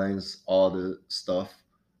 wood lines, all the stuff.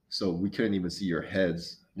 So we couldn't even see your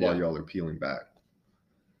heads while y'all are peeling back.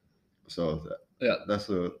 So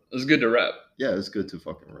it's good to rep. Yeah, it's good to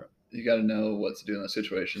fucking rep. You got to know what to do in those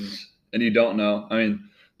situations, and you don't know. I mean,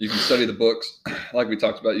 you can study the books, like we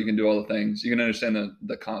talked about. You can do all the things. You can understand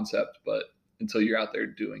the concept, but until you're out there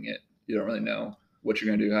doing it, you don't really know what you're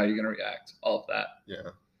going to do, how you're going to react, all of that.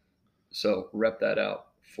 Yeah. So rep that out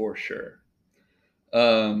for sure.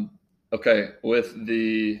 Okay, with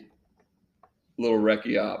the little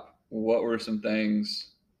recce op, what were some things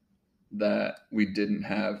that we didn't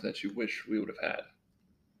have that you wish we would have had?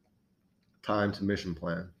 Time to mission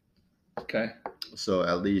plan. Okay. So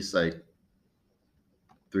at least like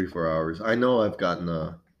 3-4 hours. I know I've gotten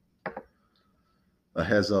a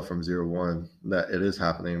heads up from 01 that it is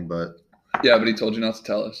happening, but yeah, but he told you not to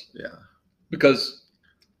tell us. Yeah. Because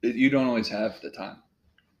you don't always have the time.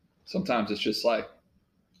 Sometimes it's just like,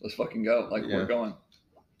 let's fucking go. Like we're going.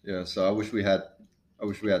 Yeah. So I wish we had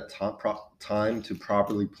time to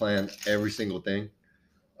properly plan every single thing.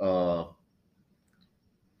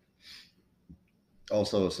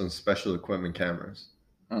 Also some special equipment cameras.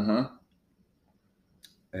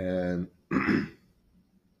 And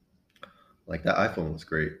like that iPhone was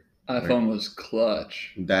great. iPhone was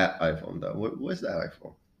clutch. That iPhone though. What's that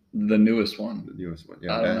iPhone? The newest one. The newest one.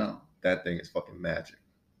 Yeah. I don't know. That thing is fucking magic.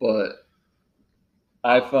 But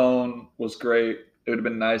iPhone was great. It would have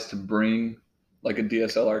been nice to bring like a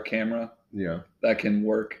DSLR camera. Yeah. That can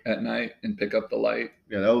work at night and pick up the light.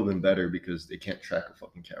 Yeah, that would have been better because they can't track a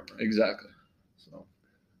fucking camera. Exactly. So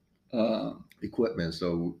equipment.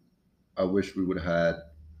 So I wish we would have had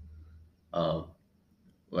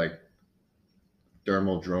like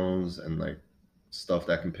thermal drones and like stuff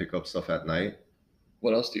that can pick up stuff at night.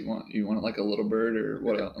 What else do you want? You want like a little bird or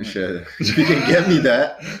what else? Shit. You can get me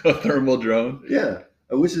that. A thermal drone? Yeah.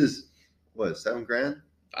 Which is what, $7,000?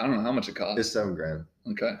 I don't know how much it costs. It's $7,000.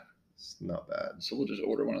 Okay. It's not bad. So we'll just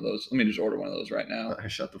order one of those. Let me just order one of those right now.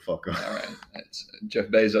 Shut the fuck up. All right. Jeff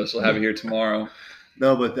Bezos will have it here tomorrow.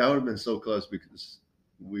 No, but that would have been so close because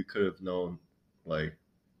we could have known, like,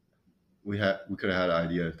 we could have had an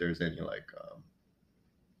idea if there's any like,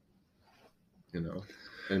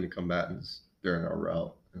 any combatants during our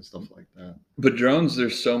route and stuff like that. But drones,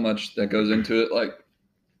 there's so much that goes into it. Like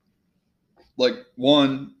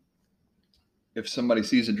one, if somebody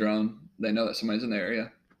sees a drone, they know that somebody's in the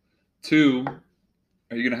area. 2,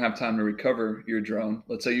 are you going to have time to recover your drone?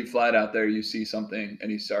 Let's say you fly it out there, you see something,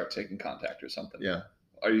 and you start taking contact or something. Yeah.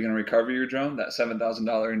 Are you going to recover your drone, that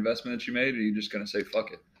 $7,000 investment that you made, or are you just going to say,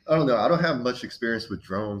 fuck it? I don't know. I don't have much experience with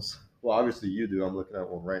drones. Well, obviously you do. I'm looking at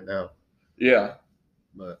one right now. Yeah.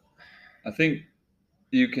 But I think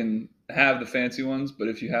you can have the fancy ones, but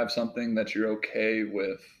if you have something that you're okay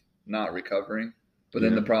with not recovering, but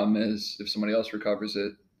then the problem is if somebody else recovers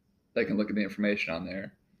it, they can look at the information on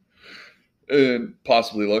there. and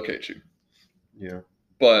possibly locate you. Yeah.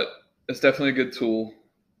 But it's definitely a good tool.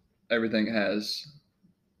 Everything has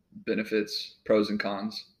benefits, pros and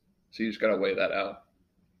cons. So you just got to weigh that out.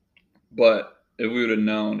 But if we would have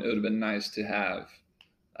known, it would have been nice to have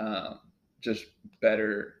just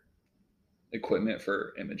better equipment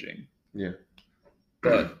for imaging. Yeah.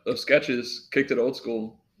 But those sketches kicked it old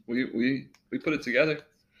school. We put it together.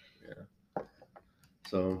 Yeah.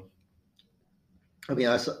 So, I mean,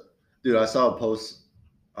 I saw a post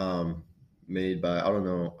made by, I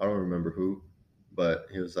don't remember who, but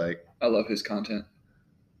he was like, I love his content.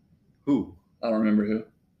 who? I don't remember who.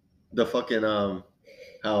 The fucking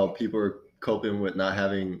how people are coping with not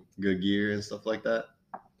having good gear and stuff like that.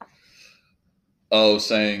 Oh,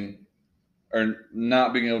 saying or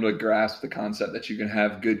not being able to grasp the concept that you can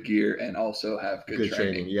have good gear and also have good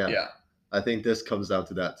training. Yeah. Yeah. I think this comes down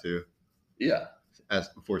to that too. Yeah. As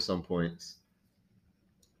for some points.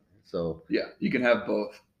 So yeah, you can have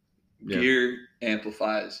both. Yeah. Gear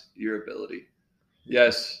amplifies your ability.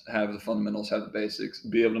 Yes, have the fundamentals, have the basics,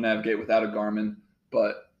 be able to navigate without a Garmin.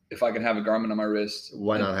 But if I can have a Garmin on my wrist,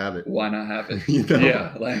 why not have it? Why not have it? You know?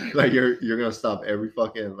 Yeah, like you're gonna stop every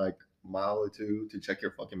fucking like mile or two to check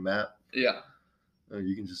your fucking map. Yeah.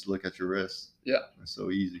 You can just look at your wrist. Yeah. It's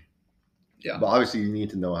so easy. Yeah. But obviously you need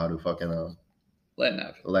to know how to fucking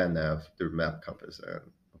land nav through map, compass, and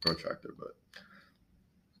a protractor.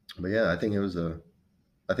 But yeah, I think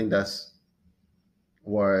that's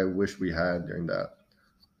what I wish we had during that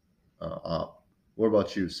op. What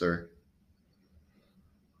about you, sir?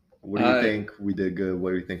 What do you think we did good? What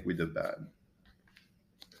do you think we did bad?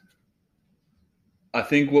 I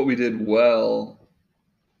think what we did well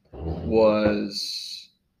was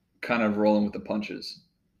kind of rolling with the punches.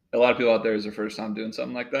 A lot of people out there is their first time doing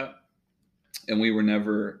something like that. And we were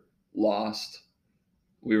never lost.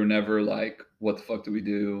 We were never like, what the fuck do we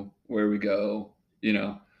do? Where do we go? You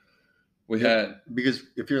know, because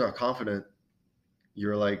if you're not confident,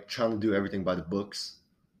 you're like trying to do everything by the books,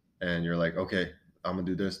 and you're like, okay, I'm gonna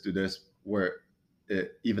do this, where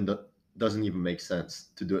it even doesn't even make sense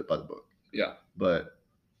to do it by the book. Yeah. But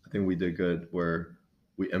I think we did good where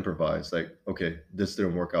we improvised. Like, okay, this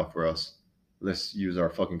didn't work out for us. Let's use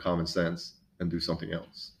our fucking common sense and do something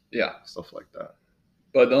else. Yeah. Stuff like that.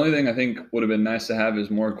 But the only thing I think would have been nice to have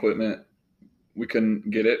is more equipment. We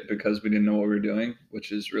couldn't get it because we didn't know what we were doing,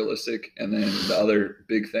 which is realistic. And then the other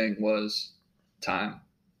big thing was time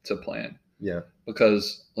to plan. Yeah.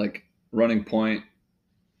 Because like running point,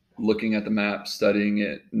 looking at the map, studying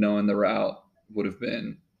it, knowing the route would have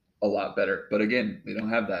been a lot better. But again, we don't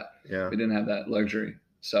have that. Yeah. We didn't have that luxury.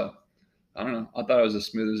 So I don't know. I thought it was as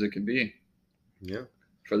smooth as it could be. Yeah.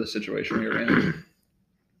 For the situation we were in.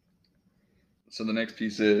 So the next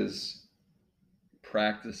piece is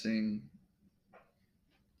practicing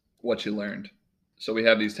what you learned. So we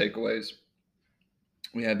have these takeaways.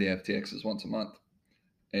 We had the FTXs once a month.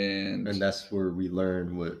 And that's where we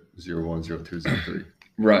learn what 01, 02, 03.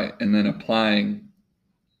 Right. And then applying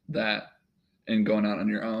that and going out on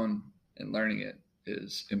your own and learning it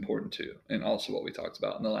is important too. And also what we talked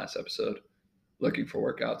about in the last episode, looking for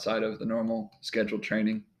work outside of the normal scheduled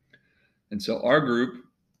training. And so our group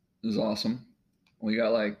is awesome. We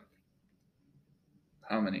got like,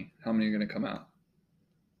 how many are going to come out?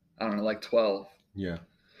 I don't know, like 12. Yeah.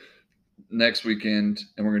 Next weekend,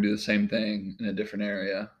 and we're going to do the same thing in a different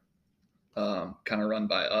area, kind of run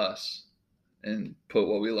by us and put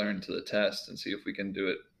what we learned to the test and see if we can do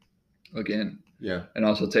it again. Yeah. And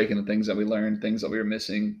also taking the things that we learned, things that we were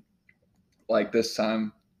missing. Like this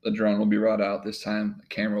time, the drone will be brought out. This time, the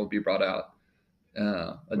camera will be brought out.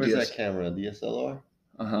 Where's that camera? A DSLR?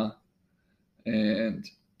 Uh-huh. And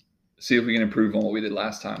see if we can improve on what we did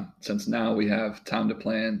last time, since now we have time to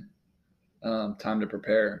plan, time to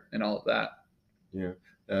prepare, and all of that. Yeah.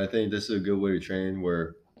 And I think this is a good way to train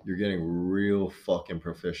where you're getting real fucking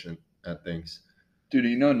proficient at things. Dude,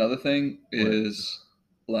 you know another thing is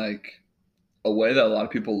like a way that a lot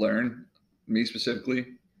of people learn, me specifically,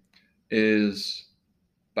 is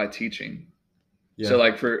by teaching. Yeah. So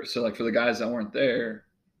like for the guys that weren't there,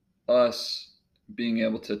 us being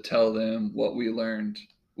able to tell them what we learned,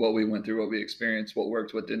 what we went through, what we experienced, what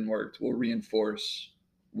worked, what didn't work, will reinforce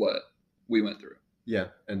what we went through. Yeah,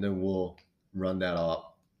 and then we'll run that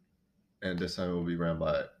up, and this time it will be run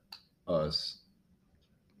by us.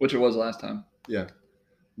 Which it was last time. Yeah.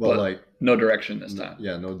 Well, like no direction this time.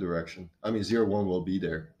 Yeah, no direction. I mean, 01 will be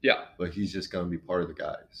there. Yeah. But he's just gonna be part of the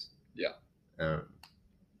guys. Yeah. And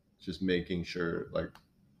just making sure, like,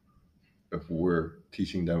 if we're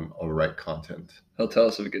teaching them all the right content. He'll tell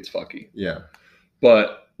us if it gets fucky. Yeah.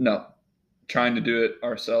 But no, trying to do it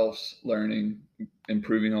ourselves, learning,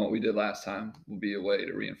 improving on what we did last time will be a way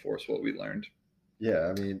to reinforce what we learned. Yeah,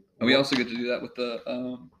 I mean, And we also get to do that with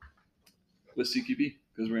the with CQB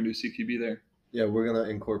because we're gonna do CQB there. Yeah, we're gonna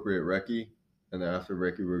incorporate Recce, and then after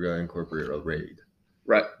Recce, we're gonna incorporate a raid.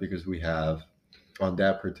 Right. Because we have on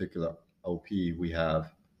that particular OP, we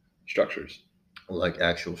have structures, like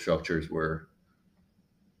actual structures where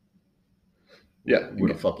yeah,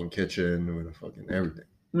 with a fucking kitchen, with a fucking everything.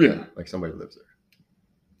 Yeah, like somebody lives there.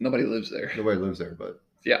 Nobody lives there. Nobody lives there, but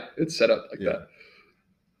yeah, it's set up like that.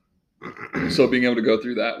 So being able to go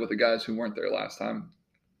through that with the guys who weren't there last time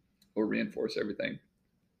will reinforce everything.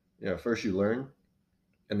 Yeah, first you learn,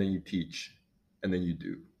 and then you teach, and then you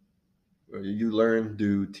do. You learn,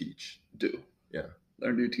 do, teach. Do. Yeah.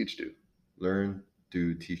 Learn, do, teach, do. Learn,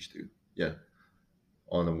 do, teach, do. Yeah.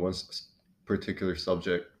 On a one particular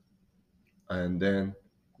subject, and then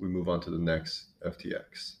we move on to the next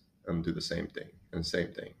FTX and do the same thing and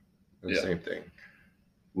same thing and same thing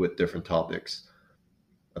with different topics.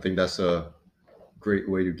 I think that's a great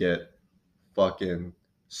way to get fucking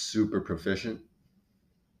super proficient.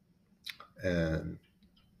 And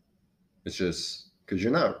it's just because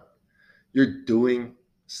you're doing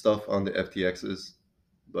stuff on the FTXs,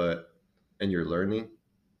 and you're learning.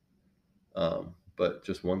 But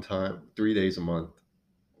just one time, 3 days a month,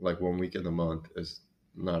 like 1 week in a month is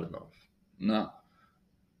not enough. No.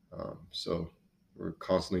 So we're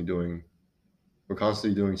constantly doing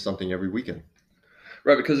something every weekend.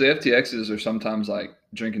 Right, because the FTXs are sometimes like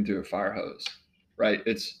drinking through a fire hose. Right,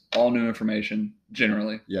 it's all new information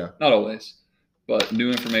generally. Yeah. Not always, but new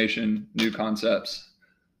information, new concepts,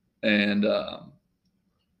 and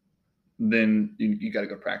then you got to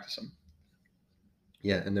go practice them.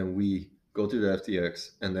 Yeah, and then we go through the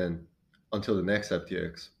FTX, and then until the next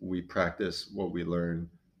FTX, we practice what we learned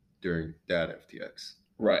during that FTX.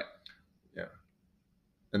 Right. Yeah.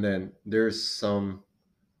 And then there's some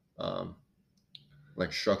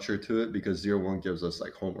like structure to it because 01 gives us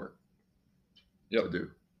like homework to do.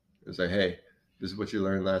 It's like, hey, this is what you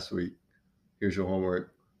learned last week. Here's your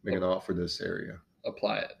homework. Make an opt for this area.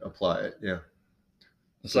 Apply it. Yeah.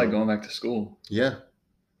 It's like going back to school. Yeah.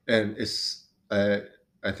 And it's I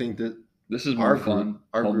think that this is more fun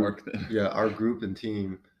homework than our group and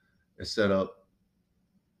team is set up,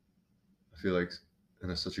 I feel like,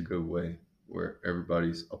 in such a good way where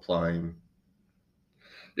everybody's applying.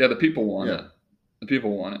 Yeah, the people want it. The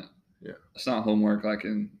people want it. Yeah. It's not homework like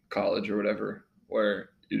in college or whatever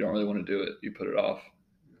where you don't really want to do it. You put it off.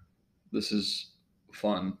 This is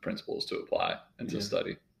fun principles to apply and to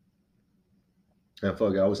study. I feel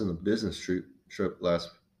like I was in a business trip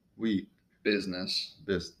last week. Business.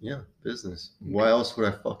 Business. Why else would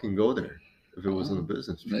I fucking go there if it wasn't a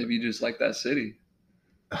business trip? Maybe you just like that city.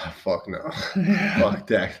 Fuck no. Fuck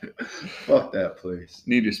that. Fuck that place.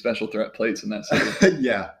 Need your special threat plates in that city.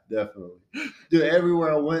 Yeah, definitely. Dude,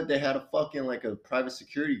 everywhere I went, they had a fucking like a private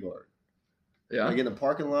security guard. Yeah. Like in the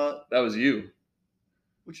parking lot. That was you.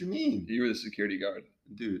 What you mean? You were the security guard.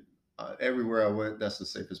 Dude, everywhere I went, that's the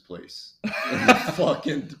safest place. In the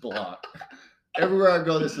fucking block. Everywhere I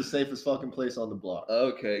go, that's the safest fucking place on the block.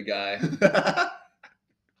 Okay, guy. But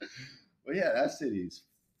yeah, that city's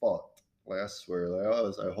fucked. Like, I swear, like I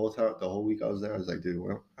was the whole week I was there, I was like, dude,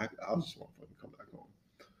 well, I just want to fucking come back home.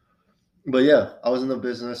 But yeah, I was in the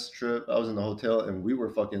business trip. I was in the hotel, and we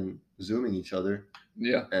were fucking Zooming each other.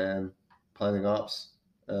 Yeah. And planning ops.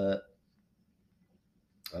 The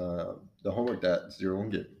homework that 01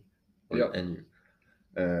 gave me. Yep. And you.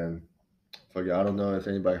 And fuck, I don't know if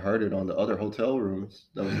anybody heard it on the other hotel rooms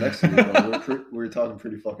that was next to me, but we were talking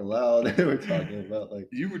pretty fucking loud. We were talking about like...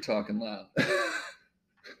 You were talking loud.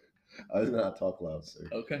 I was not talk loud, sir.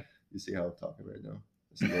 Okay. You see how I'm talking right now?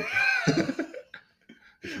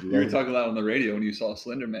 You were talking loud on the radio when you saw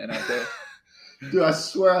Slender Man out there. Dude, I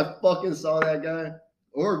swear I fucking saw that guy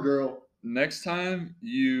or girl. Next time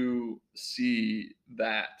you see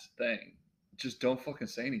that thing, just don't fucking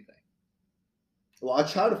say anything. Well, I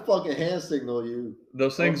try to fucking hand signal you.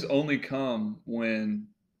 Those things only come when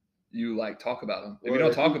you like talk about them. If you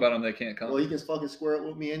don't talk about them, they can't come. Well, he can fucking square up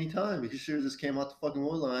with me anytime. He sure just came out the fucking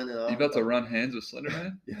wood line. And you about to run hands with Slender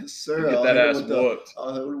Man? Yes, sir. Get that ass whooped.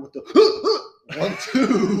 I'll hit him with the 1,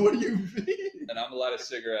 2. What do you mean? And I'm gonna light a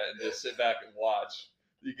cigarette and just sit back and watch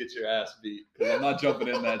you get your ass beat. Because I'm not jumping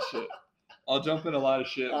in that shit. I'll jump in a lot of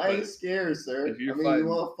shit. I ain't scared, sir. If you're you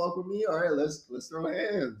want to fuck with me? All right, let's throw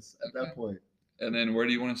hands at that point. And then where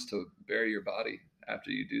do you want us to bury your body after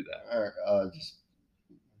you do that? All right,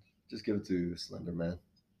 just give it to Slender Man.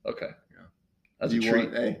 Okay. Yeah. That's a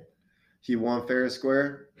treat. He won fair and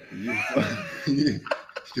square. You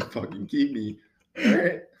fucking keep me. All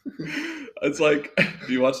right. It's like,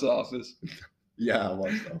 do you watch The Office? Yeah, I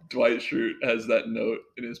watched that. Dwight Schrute has that note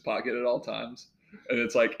in his pocket at all times, and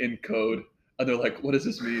it's like in code. And they're like, "What does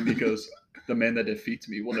this mean?" He goes, "The man that defeats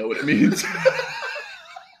me will know what it means."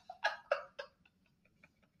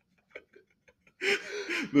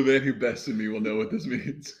 The man who bested me will know what this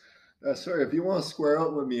means. Sorry, if you want to square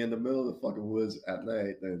up with me in the middle of the fucking woods at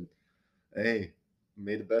night, then hey,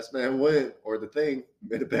 may the best man win, or the thing.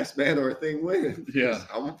 May the best man or a thing win. Yeah.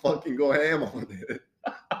 I'm gonna fucking go ham on it.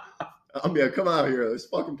 I'm gonna come out here. Let's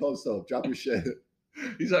fucking post up. Drop your shit.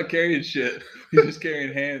 He's not carrying shit. He's just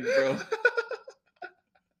carrying hands, bro.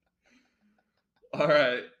 All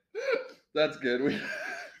right. That's good.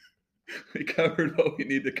 We covered what we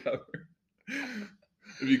need to cover.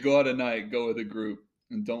 If you go out at night, go with a group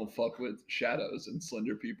and don't fuck with shadows and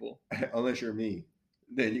slender people. Unless you're me.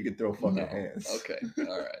 Then you can throw fucking hands. Okay.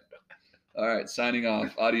 All right. All right. Signing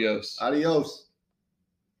off. Adios. Adios.